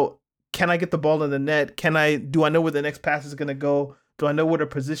about, can I get the ball in the net? Do I know where the next pass is going to go? Do I know where to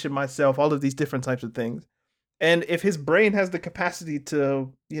position myself? All of these different types of things. And if his brain has the capacity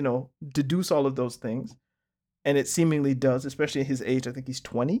to, deduce all of those things, and it seemingly does, especially at his age, I think he's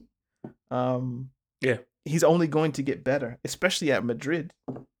 20. He's only going to get better, especially at Madrid.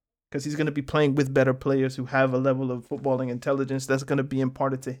 Because he's going to be playing with better players who have a level of footballing intelligence that's going to be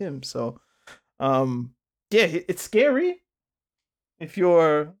imparted to him. So, it's scary if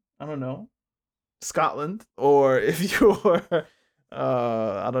you're, I don't know, Scotland, or if you're,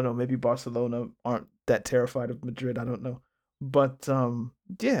 I don't know, maybe Barcelona aren't that terrified of Madrid. I don't know. But,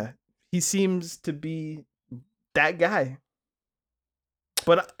 he seems to be that guy.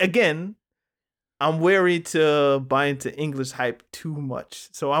 But again, I'm wary to buy into English hype too much.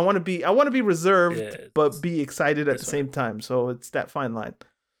 So I want to be reserved, but be excited at the same time. So it's that fine line.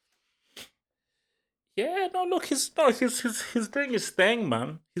 Yeah, no, look, he's doing his thing,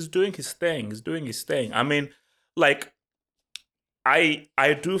 man. He's doing his thing. I mean, like, I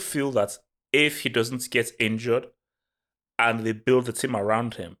do feel that if he doesn't get injured and they build the team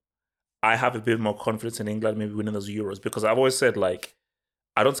around him, I have a bit more confidence in England maybe winning those Euros, because I've always said, like,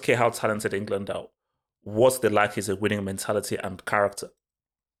 I don't care how talented England are. What they lack is a winning mentality and character.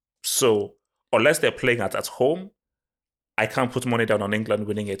 So unless they're playing at home, I can't put money down on England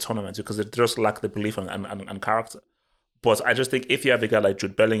winning a tournament, because they just lack the belief and character. But I just think if you have a guy like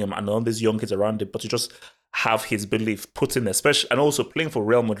Jude Bellingham and all these young kids around him, but you just have his belief put in, especially, and also playing for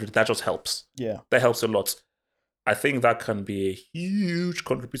Real Madrid, that just helps. Yeah. That helps a lot. I think that can be a huge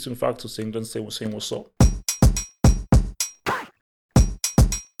contributing factor to England saying what's up.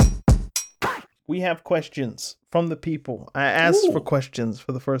 We have questions from the people. I asked for questions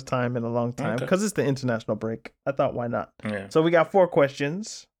for the first time in a long time because it's the international break. I thought, why not? Yeah. So we got 4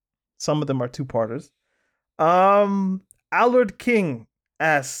 questions. Some of them are 2-parters. Allard King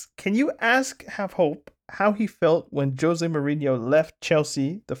asks, can you have hope how he felt when Jose Mourinho left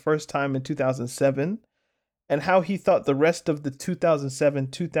Chelsea the first time in 2007, and how he thought the rest of the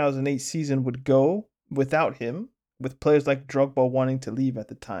 2007-2008 season would go without him, with players like Drogba wanting to leave at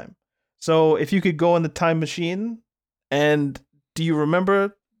the time? So if you could go in the time machine, and do you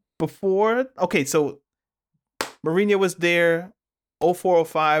remember before? Okay, so Mourinho was there 04,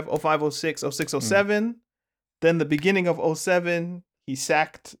 05, 05, 06, 06, 07. Then the beginning of 07, he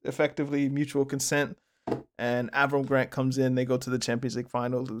sacked, effectively, mutual consent. And Avram Grant comes in. They go to the Champions League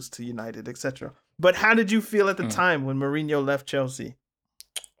final, lose to United, etc. But how did you feel at the time when Mourinho left Chelsea?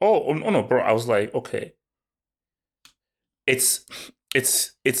 Oh no, bro. I was like, okay. It's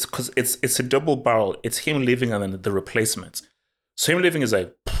because it's a double barrel. It's him leaving and then the replacement. So him leaving is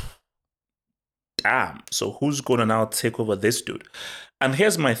like, damn. So who's going to now take over this dude? And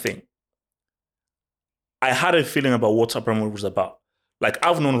here's my thing. I had a feeling about what Abramovich was about. Like,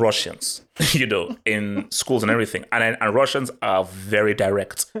 I've known Russians, in schools and everything, and Russians are very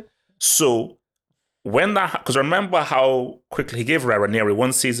direct. So when that, because remember how quickly he gave Ranieri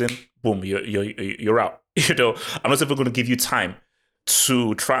one season, boom, you're out. I'm not even going to give you time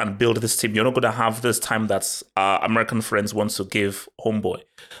to try and build this team. You're not going to have this time that American friends want to give homeboy.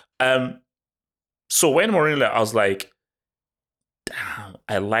 So when Mourinho left, I was like, damn,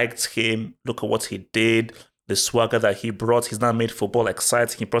 I liked him. Look at what he did. The swagger that he brought. He's now made football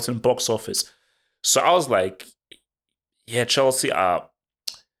exciting. He brought in box office. So I was like, yeah, Chelsea are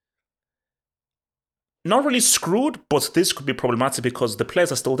not really screwed, but this could be problematic because the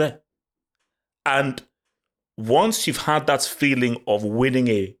players are still there. And once you've had that feeling of winning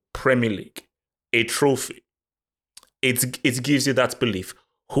a Premier League, a trophy, it gives you that belief.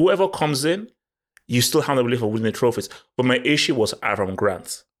 Whoever comes in, you still have the belief of winning the trophies. But my issue was Avram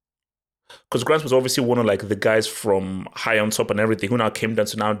Grant. Because Grant was obviously one of like the guys from high on top and everything who now came down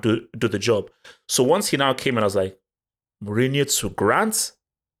to now do the job. So once he now came in, I was like, Mourinho to Grant?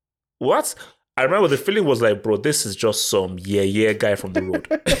 What? I remember the feeling was like, bro, this is just some guy from the road.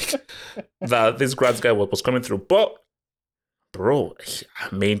 That this Grant guy was coming through. But, bro,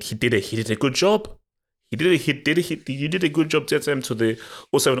 he did a good job. You did a good job to get them to the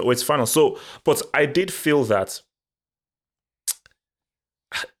 07-08 final. So, but I did feel that,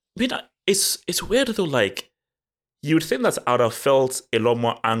 it's weird though, like, you would think that I would have felt a lot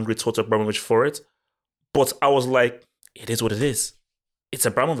more angry towards Abramovich for it, but I was like, it is what it is. It's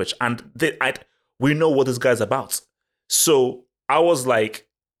Abramovich, and we know what this guy's about. So I was like,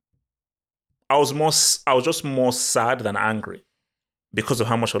 I was just more sad than angry because of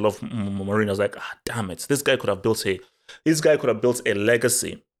how much I love Mourinho. I was like, damn it, this guy could have built a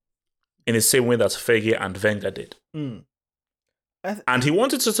legacy in the same way that Fergie and Wenger did. Mm. And he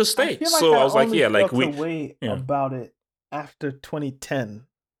wanted to stay. I was like, yeah, like we about it after 2010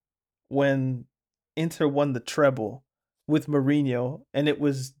 when Inter won the treble with Mourinho, and it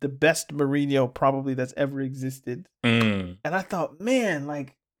was the best Mourinho probably that's ever existed. And I thought, man,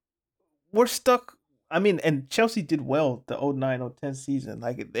 like, we're stuck. I mean, and Chelsea did well the 09-10 season.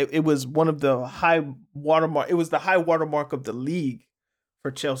 Like, it was one of the high watermark. It was the high watermark of the league for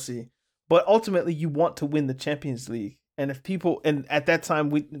Chelsea. But ultimately, you want to win the Champions League. And at that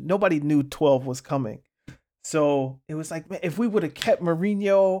time, nobody knew 12 was coming. So it was like, man, if we would have kept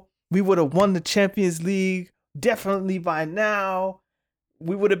Mourinho, we would have won the Champions League definitely by now.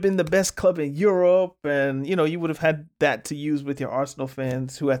 We would have been the best club in Europe. And, you would have had that to use with your Arsenal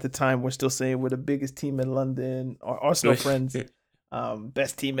fans, who at the time were still saying we're the biggest team in London, or Arsenal friends.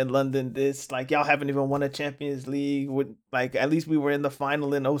 Best team in London. This, like, y'all haven't even won a Champions League. Like, at least we were in the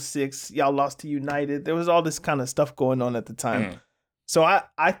final in 06. Y'all lost to United. There was all this kind of stuff going on at the time. So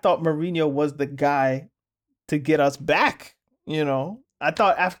I thought Mourinho was the guy to get us back. I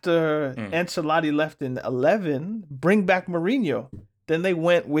thought after Ancelotti left in 11, bring back Mourinho. Then they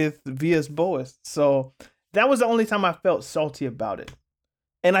went with Villas-Boas. So that was the only time I felt salty about it.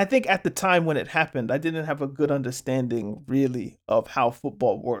 And I think at the time when it happened, I didn't have a good understanding, really, of how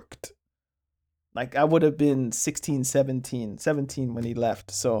football worked. Like, I would have been 16, 17 when he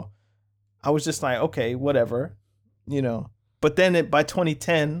left. So I was just like, okay, whatever, But then by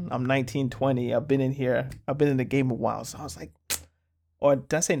 2010, I'm 19, 20. I've been in the game a while. So I was like, or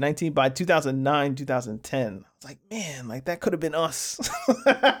did I say 19? By 2009, 2010, I was like, man, like, that could have been us.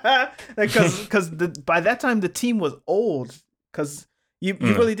 Because by that time, the team was old. Because you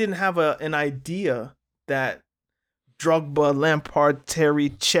really didn't have an idea that Drogba, Lampard, Terry,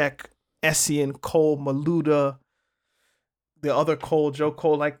 Cech, Essien, Cole, Maluda, the other Cole, Joe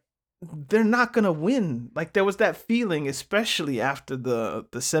Cole, like, they're not going to win. Like, there was that feeling, especially after the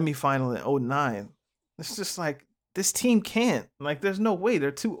semifinal in 09. It's just like, this team can't. Like, there's no way.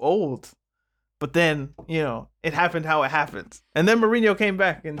 They're too old. But then, it happened how it happened. And then Mourinho came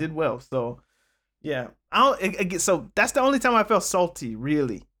back and did well. So, yeah. So that's the only time I felt salty,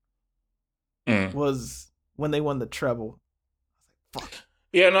 really, was when they won the treble. Fuck.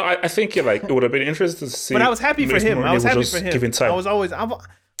 Yeah, no, I think it would have been interesting to see. But I was happy for him. I was happy for him. Giving time. I've always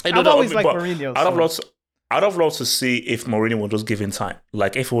liked Mourinho. I'd have loved to see if Mourinho would just give in time.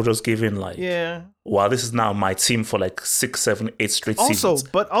 Like, if he would just give in, like, wow, this is now my team for like 6, 7, 8 straight seasons.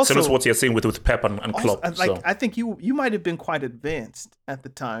 But also, similar to what you're saying with Pep and Klopp. I think you might have been quite advanced at the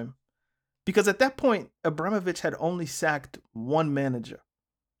time. Because at that point, Abramovich had only sacked one manager.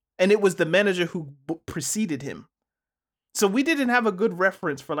 And it was the manager who preceded him. So we didn't have a good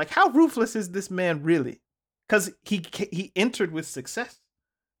reference for, like, how ruthless is this man really? Because he entered with success.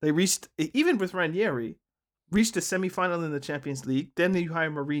 They reached, even with Ranieri, reached the semifinal in the Champions League. Then you hire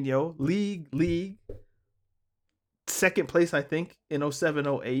Mourinho, league, second place, I think, in 07,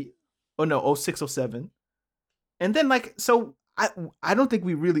 08. Oh, no, 06, 07. And then, like, so I don't think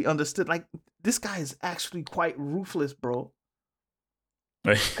we really understood. Like, this guy is actually quite ruthless, bro.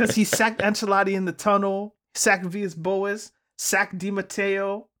 Because he sacked Ancelotti in the tunnel, sacked Villas-Boas, sacked Di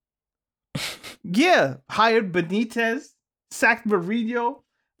Matteo. Yeah, hired Benitez, sacked Mourinho.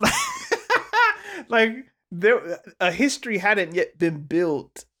 Like, a history hadn't yet been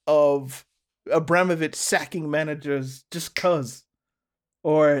built of Abramovich sacking managers just cause,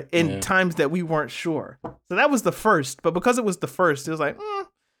 or in times that we weren't sure. So that was the first, but because it was the first, it was like,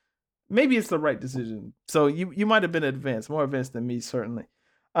 maybe it's the right decision. So you might have been more advanced than me, certainly.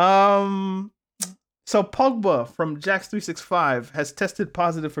 So Pogba from Jax365 has tested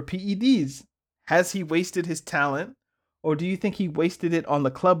positive for PEDs. Has he wasted his talent, or do you think he wasted it on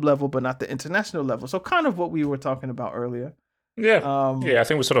the club level but not the international level? So kind of what we were talking about earlier. Yeah, I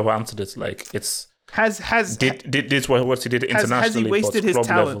think we sort of answered it. Like, it's what he did internationally. Has he wasted his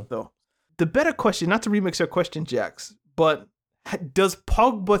talent though? The better question, not to remix your question, Jax, but does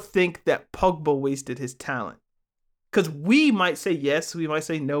Pogba think that Pogba wasted his talent? Because we might say yes, we might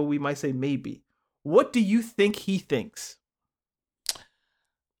say no, we might say maybe. What do you think he thinks?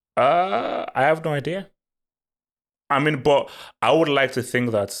 I have no idea. I mean, but I would like to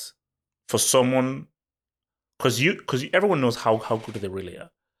think that for someone, because everyone knows how good they really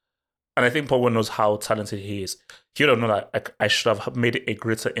are, and I think Pogba knows how talented he is. He would have known that I should have made a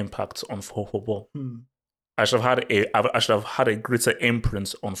greater impact on football. I should have had a greater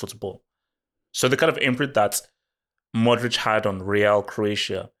imprint on football. So the kind of imprint that Modric had on Real,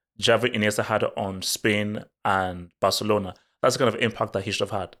 Croatia, Xavi, Iniesta had on Spain and Barcelona. That's the kind of impact that he should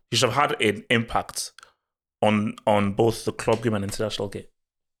have had. He should have had an impact on both the club game and international game,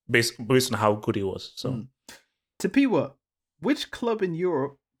 based on how good he was. So, Tapiwa, which club in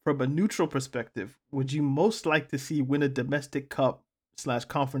Europe, from a neutral perspective, would you most like to see win a domestic cup /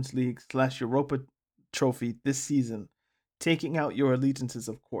 Conference League / Europa trophy this season? Taking out your allegiances,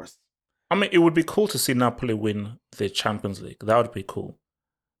 of course. I mean, it would be cool to see Napoli win the Champions League. That would be cool.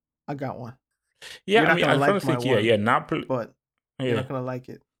 I got one. Yeah, I'm trying to think. Yeah, Napoli. But you're not gonna like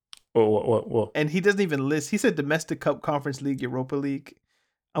it. What? And he doesn't even list. He said domestic cup, Conference League, Europa League.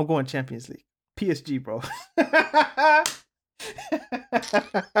 I'm going Champions League. PSG, bro.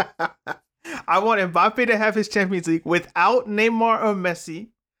 I want Mbappe to have his Champions League without Neymar or Messi,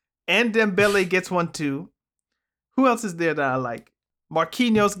 and Dembele gets one too. Who else is there that I like?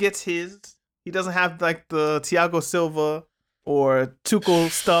 Marquinhos gets his. He doesn't have like the Thiago Silva or Tuchel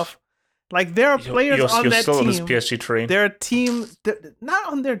stuff. Like, there are players on that team. On this PSG train. There are teams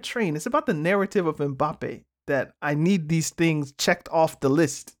not on their train. It's about the narrative of Mbappe that I need these things checked off the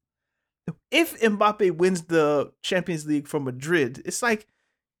list. If Mbappe wins the Champions League for Madrid, it's like,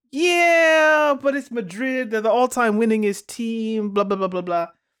 yeah, but it's Madrid. They're the all-time winningest team, blah, blah, blah, blah, blah.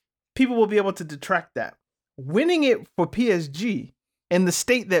 People will be able to detract that. Winning it for PSG in the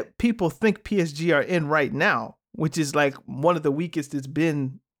state that people think PSG are in right now, which is like one of the weakest it's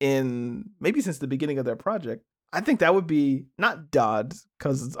been in maybe since the beginning of their project, I think that would be not Dodd's,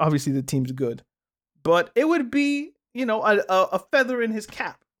 because obviously the team's good, but it would be, a feather in his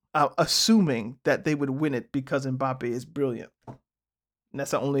cap, assuming that they would win it because Mbappe is brilliant. And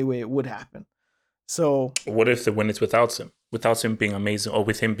that's the only way it would happen. So what if they win it without him being amazing, or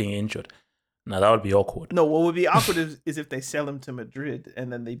with him being injured? Now that would be awkward. No, what would be awkward is if they sell him to Madrid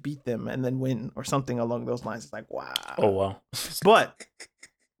and then they beat them and then win or something along those lines. It's like, wow. Oh, wow. But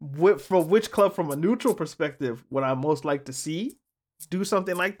for which club, from a neutral perspective, would I most like to see do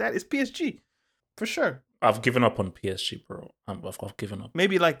something like that? Is PSG, for sure. I've given up on PSG, bro. I've given up.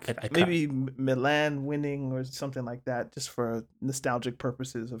 Maybe maybe Milan winning or something like that, just for nostalgic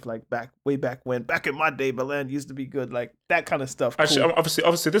purposes of like way back when. Back in my day, Milan used to be good, like that kind of stuff. Actually, cool.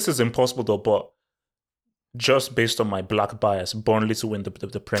 Obviously, this is impossible though. But just based on my black bias, Burnley to win the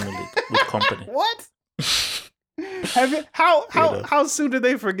Premier League with company. What? How soon do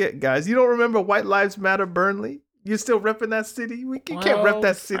they forget, guys? You don't remember White Lives Matter Burnley? You're still repping that city? You can't rep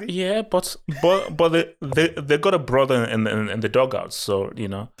that city. Yeah, but they got a brother in the dugouts, so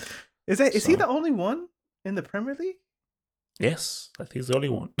Is he the only one in the Premier League? Yes, I think he's the only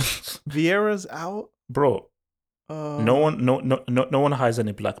one. Vieira's out, bro. No one hires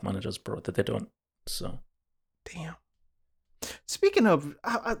any black managers, bro. That they don't. So, damn. Speaking of,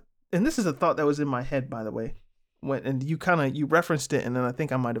 and this is a thought that was in my head, by the way, and you referenced it, and then I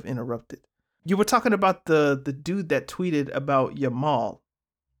think I might have interrupted. You were talking about the dude that tweeted about Yamal,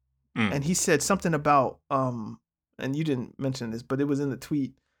 and he said something about and you didn't mention this, but it was in the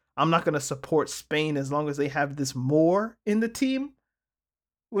tweet. I'm not going to support Spain as long as they have this Moor in the team.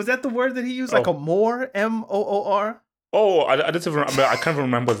 Was that the word that he used? Like a Moor? M-O-O-R? Oh, I don't even remember. I can't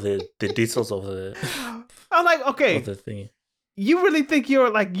remember the details of the... I'm like, okay. Of the thing. You really think you're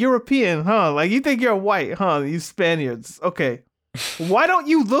like European, huh? Like you think you're white, huh? You Spaniards. Okay. Why don't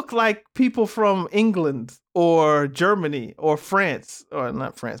you look like people from England or Germany or France? Or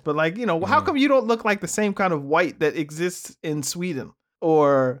not France, but like, how come you don't look like the same kind of white that exists in Sweden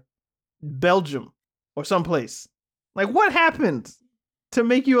or Belgium or someplace? Like what happened to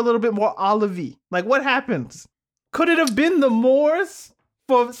make you a little bit more olivey? Like what happened? Could it have been the Moors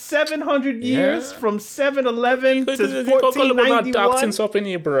for 700 years from 711 to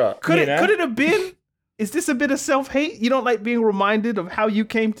 1491? Could it have been? Is this a bit of self-hate? You don't like being reminded of how you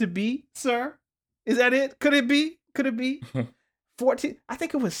came to be, sir? Is that it? Could it be? 14? I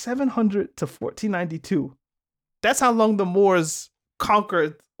think it was 700 to 1492. That's how long the Moors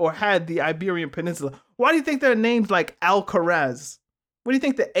conquered or had the Iberian Peninsula. Why do you think they're named like Alcaraz? What do you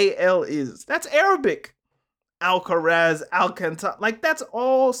think the AL is? That's Arabic. Alcaraz, Alcantara, like that's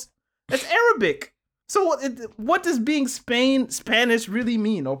Arabic. So what does being Spanish really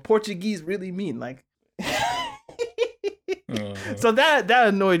mean, or Portuguese really mean? Like, so that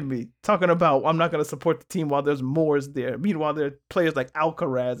annoyed me. Talking about I'm not going to support the team while there's Moors there. Meanwhile, there are players like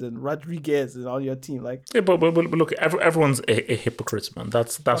Alcaraz and Rodriguez and on your team. Like, yeah, but look, everyone's a hypocrite, man.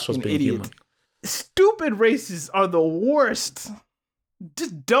 That's just being idiot. Human. Stupid races are the worst.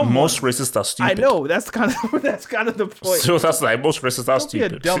 Just dumb. Most racists are stupid. I know. That's kind of the point. So that's like most racists are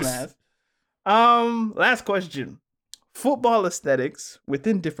stupid. Be a dumbass. Last question. Football aesthetics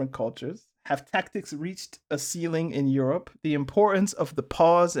within different cultures. Have tactics reached a ceiling in Europe? The importance of the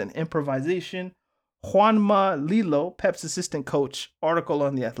pause and improvisation. Juanma Lilo, Pep's assistant coach, article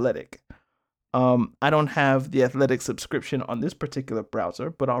on The Athletic. I don't have The Athletic subscription on this particular browser,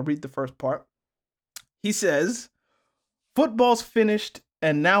 but I'll read the first part. He says, football's finished,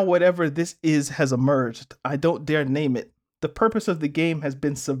 and now whatever this is has emerged. I don't dare name it. The purpose of the game has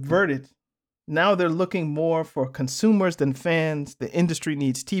been subverted. Now they're looking more for consumers than fans. The industry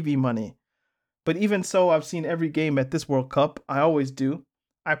needs TV money. But even so, I've seen every game at this World Cup. I always do.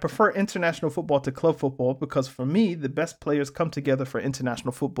 I prefer international football to club football because for me, the best players come together for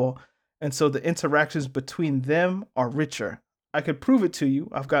international football. And so the interactions between them are richer. I could prove it to you.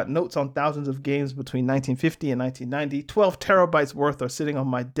 I've got notes on thousands of games between 1950 and 1990. 12 terabytes worth are sitting on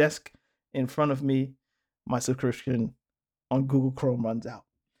my desk in front of me. My subscription on Google Chrome runs out.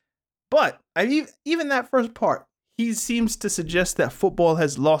 But even that first part, he seems to suggest that football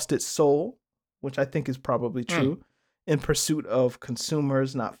has lost its soul, which I think is probably true, in pursuit of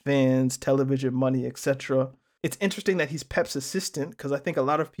consumers, not fans, television money, etc. It's interesting that he's Pep's assistant because I think a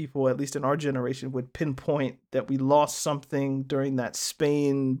lot of people, at least in our generation, would pinpoint that we lost something during that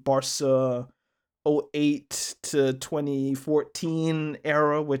Spain, Barca, 08 to 2014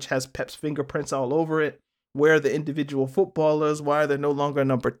 era, which has Pep's fingerprints all over it. Where are the individual footballers? Why are there no longer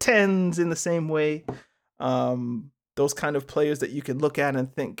number 10s in the same way? Those kind of players that you can look at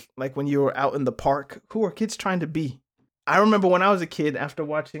and think, like when you were out in the park, who are kids trying to be? I remember when I was a kid, after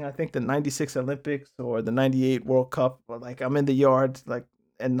watching, I think the 96 Olympics or the 98 World Cup, like I'm in the yard, like,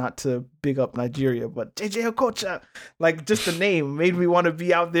 and not to big up Nigeria, but JJ Okocha, like just the name made me want to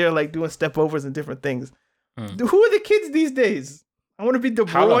be out there, like doing step overs and different things. Who are the kids these days? I want to be De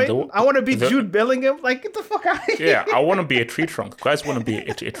Bruyne. I want to be Jude Bellingham. Like, get the fuck out of here. Yeah, I want to be a tree trunk. Guys want to be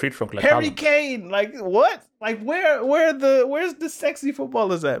a tree trunk like Harry Kane. Like, what? Like, where's the sexy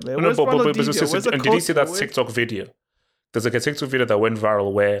footballers at, man? Where's and did you see that TikTok video? There's like a TikTok video that went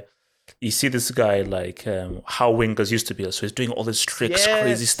viral where you see this guy like how wingers used to be. So he's doing all these tricks,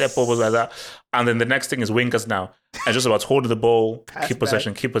 crazy step overs like that. And then the next thing is wingers now. And just about holding the ball, keep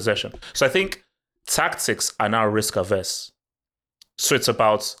possession. So I think tactics are now risk averse. So it's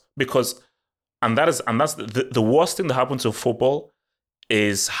about that's the worst thing that happened to football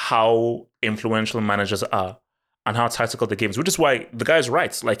is how influential managers are and how tactical the games, which is why the guy's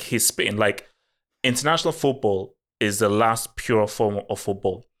right. Like he's spitting, like international football is the last pure form of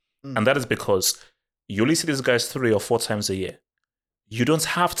football. And that is because you only see these guys 3 or 4 times a year. You don't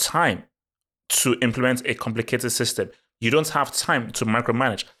have time to implement a complicated system. You don't have time to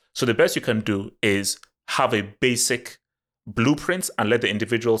micromanage. So the best you can do is have a basic blueprint and let the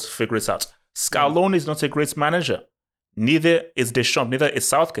individuals figure it out. Scaloni is not a great manager. Neither is Deschamps, neither is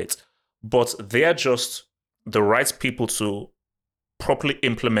Southgate. But they are just the right people to properly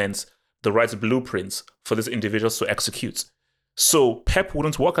implement the right blueprints for these individuals to execute. So Pep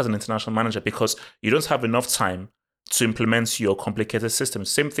wouldn't work as an international manager because you don't have enough time to implement your complicated system.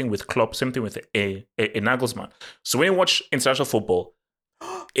 Same thing with Klopp, same thing with a Nagelsmann. So when you watch international football,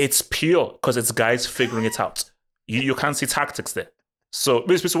 it's pure because it's guys figuring it out. You can't see tactics there. So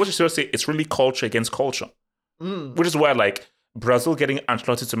what you sort of say, it's really culture against culture. Which is why, like, Brazil getting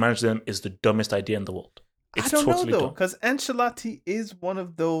Ancelotti to manage them is the dumbest idea in the world. It's I don't totally know, though, dumb. because Ancelotti is one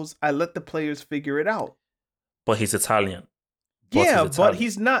of those, I let the players figure it out. But he's Italian. But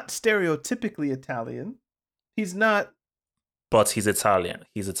he's not stereotypically Italian. He's not. But he's Italian.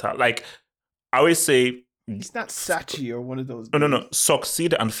 He's Italian. Like, I always say... He's not Sachi or one of those. No.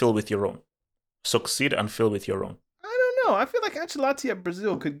 Succeed and fill with your own. Succeed and fill with your own. I don't know. I feel like Ancelotti at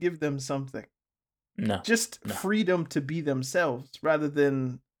Brazil could give them something. No. Just freedom to be themselves rather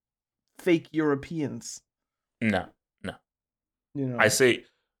than fake Europeans. No. You know. I say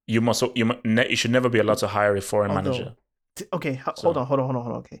you should never be allowed to hire a foreign manager. Okay, hold on.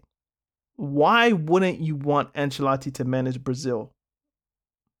 Okay. Why wouldn't you want Ancelotti to manage Brazil?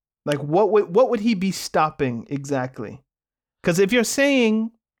 Like, what would he be stopping exactly? Because if you're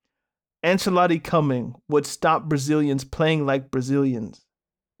saying Ancelotti coming would stop Brazilians playing like Brazilians,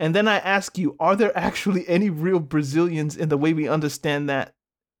 and then I ask you, are there actually any real Brazilians in the way we understand that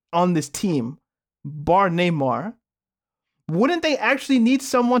on this team, bar Neymar? Wouldn't they actually need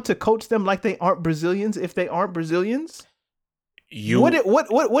someone to coach them like they aren't Brazilians if they aren't Brazilians? Would it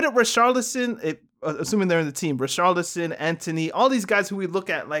Richarlison, assuming they're in the team, Richarlison, Antony, all these guys who we look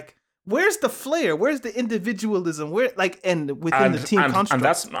at, like, where's the flair? Where's the individualism? Where, like, and within the team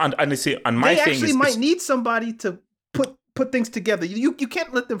construct? My they thing actually might need somebody to put things together. You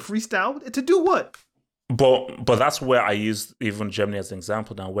can't let them freestyle. To do what? But that's where I use even Germany as an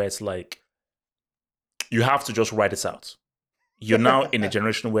example now, where it's like you have to just write it out. You're now in a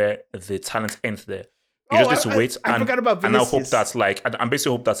generation where the talent ain't there. You just need to wait. I forgot about Vinicius. And I hope that's like, I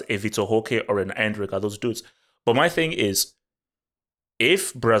basically hope that's a Vitor Roque or an Endrick or those dudes. But my thing is,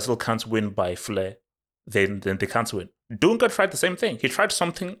 if Brazil can't win by flair, then they can't win. Dunga tried the same thing. He tried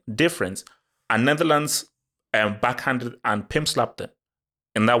something different, and Netherlands backhanded and pimp slapped them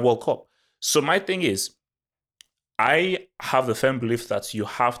in that World Cup. So my thing is, I have the firm belief that you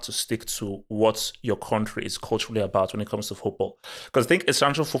have to stick to what your country is culturally about when it comes to football. Because I think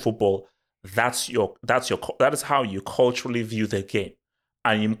essential for football, that is how you culturally view the game,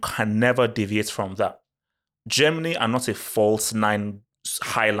 and you can never deviate from that. Germany are not a false nine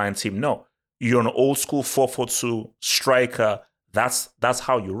highline team. No, you're an old school 4-4-2 striker. That's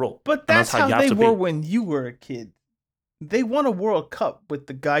how you roll. But that's how they were when you were a kid. They won a World Cup with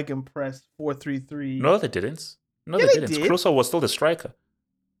the Gegenpress 4-3-3. No, they didn't. They didn't. Klose was still the striker.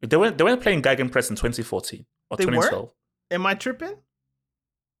 They weren't playing Gegenpress in 2014 or 2012. Weren't? Am I tripping?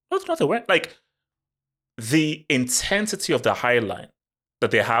 No, they weren't. Like, the intensity of the high line that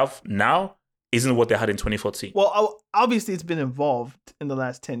they have now isn't what they had in 2014. Well, obviously it's been involved in the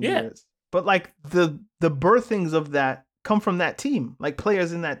last 10 years. But, like, the birthings of that come from that team. Like,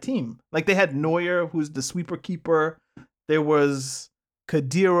 players in that team. Like, they had Neuer, who's the sweeper keeper. There was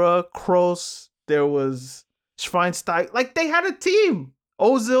Khedira, Kroos. There was Schweinsteiger. Like, they had a team.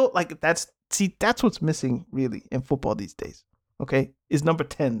 Ozil. Like, that's what's missing, really, in football these days. Okay? Is number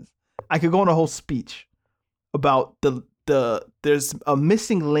 10s. I could go on a whole speech about there's a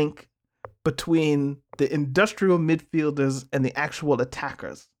missing link between the industrial midfielders and the actual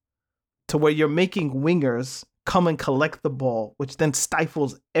attackers, to where you're making wingers come and collect the ball, which then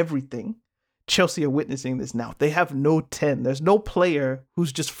stifles everything. Chelsea are witnessing this now. They have no 10. There's no player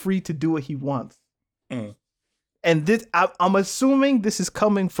who's just free to do what he wants. And this, I'm assuming this is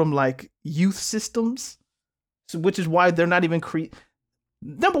coming from, like, youth systems, which is why they're not even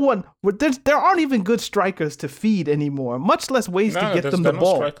Number one, there aren't even good strikers to feed anymore, much less ways to get them the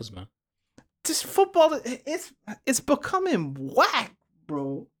ball. Strikers, man. This football, it's becoming whack,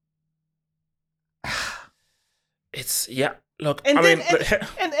 bro. Look,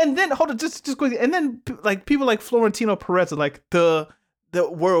 and then hold on, just quickly, and then, like, people like Florentino Perez are like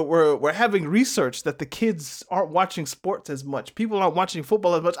we're having research that the kids aren't watching sports as much. People aren't watching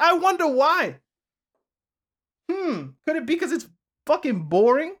football as much. I wonder why. Could it be because it's fucking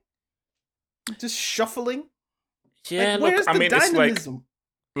boring? Just shuffling? Yeah, like, where's the dynamism?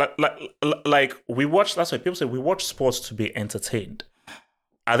 It's like we watch. That's why people say we watch sports to be entertained.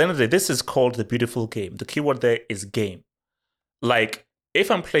 At the end of the day, this is called the beautiful game. The keyword there is game. Like, if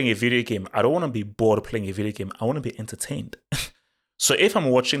I'm playing a video game, I don't want to be bored playing a video game. I want to be entertained. So if I'm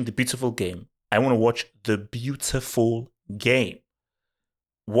watching the beautiful game, I want to watch the beautiful game.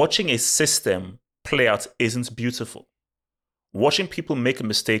 Watching a system play out isn't beautiful. Watching people make a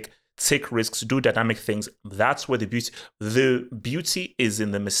mistake, take risks, do dynamic things, that's where the beauty is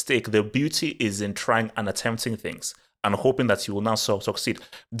in the mistake. The beauty is in trying and attempting things and hoping that you will now succeed.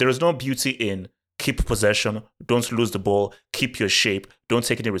 There is no beauty in keep possession, don't lose the ball, keep your shape, don't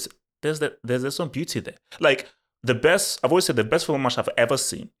take any risks. There's some beauty there. Like, I've always said the best football match I've ever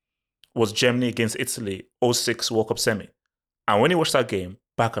seen was Germany against Italy, 06 World Cup semi. And when you watch that game,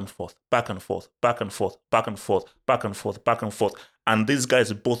 back and forth, back and forth, back and forth, back and forth, back and forth, back and forth. And these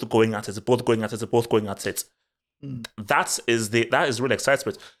guys are both going at it, both going at it, both going at it. That is really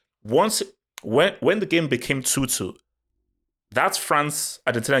exciting. When the game became 2-2, that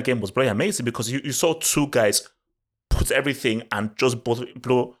France-Argentina game was very amazing because you saw two guys put everything and just both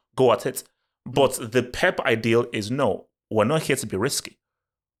go at it. But the Pep ideal is no, we're not here to be risky.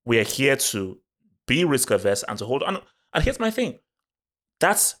 We are here to be risk averse and to hold on. And here's my thing.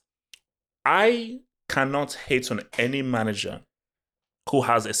 I cannot hate on any manager who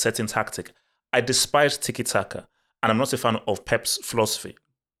has a certain tactic. I despise tiki-taka, and I'm not a fan of Pep's philosophy.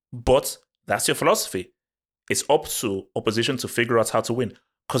 But that's your philosophy. It's up to opposition to figure out how to win.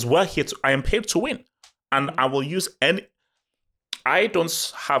 Because I am paid to win. And I will use I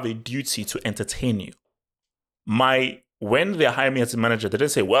don't have a duty to entertain you. When they hire me as a manager, they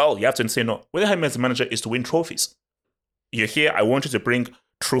didn't say, well, you have to say no. When they hire me as a manager is to win trophies. You're here, I want you to bring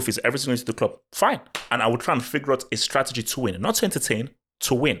trophies every single into the club. Fine. And I will try and figure out a strategy to win. Not to entertain,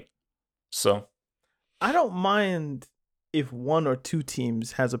 to win. So I don't mind if one or two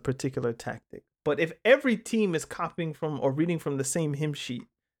teams has a particular tactic. But if every team is copying from or reading from the same hymn sheet,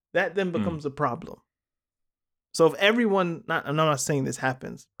 that then becomes a problem. So if everyone, I'm not saying this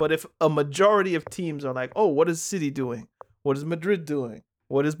happens, but if a majority of teams are like, oh, what is City doing? What is Madrid doing?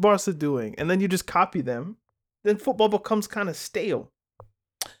 What is Barca doing? And then you just copy them, then football becomes kind of stale.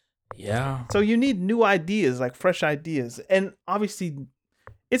 Yeah. So you need new ideas, like fresh ideas. And obviously,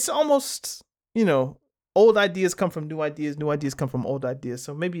 it's almost, old ideas come from new ideas come from old ideas.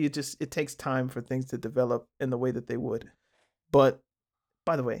 So maybe it takes time for things to develop in the way that they would. But,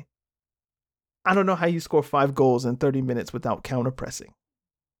 by the way, I don't know how you score 5 goals in 30 minutes without counter pressing.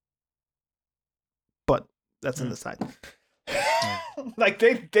 But that's an aside. Like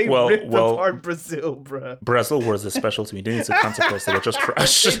they ripped apart Brazil, bro. Brazil was a special team. They didn't need to counter press. They were just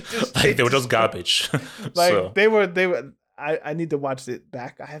trash. They were just garbage. They were. I need to watch it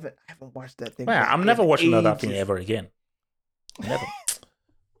back. I haven't watched that thing. Yeah, I'm never watching that thing ever again. Never.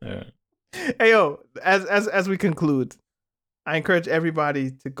 Yeah. Hey yo, as we conclude, I encourage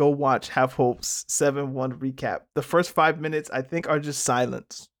everybody to go watch Have Hope's 7-1 recap. The first 5 minutes, I think, are just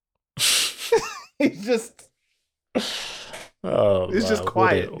silence. He's just... it's just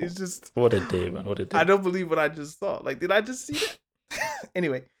quiet. What a day, man. What a day. I don't believe what I just saw. Like, did I just see that?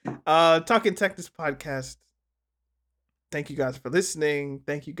 Anyway, Talking Tech, this podcast. Thank you guys for listening.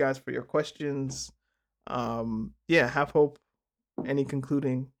 Thank you guys for your questions. Have Hope. Any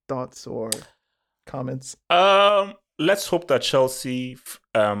concluding thoughts or comments? Let's hope that Chelsea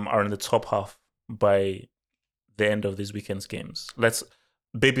are in the top half by the end of this weekend's games.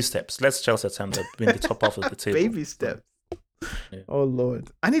 Baby steps. Let's Chelsea attempt to be in the top half of the table. Baby steps. Yeah. Oh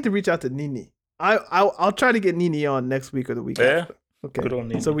Lord, I need to reach out to Nini. I'll try to get Nini on next week or the week after. Okay, good on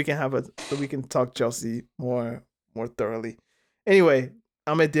Nini. So we can talk Chelsea more thoroughly. Anyway,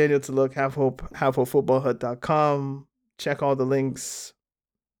 I'm at Daniel to look halfhopefootballhut.com. Check all the links.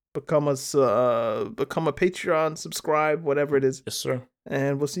 Become a Patreon, subscribe, whatever it is. Yes, sir.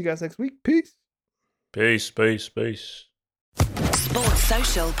 And we'll see you guys next week. Peace. Peace. Sports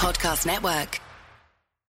Social Podcast Network.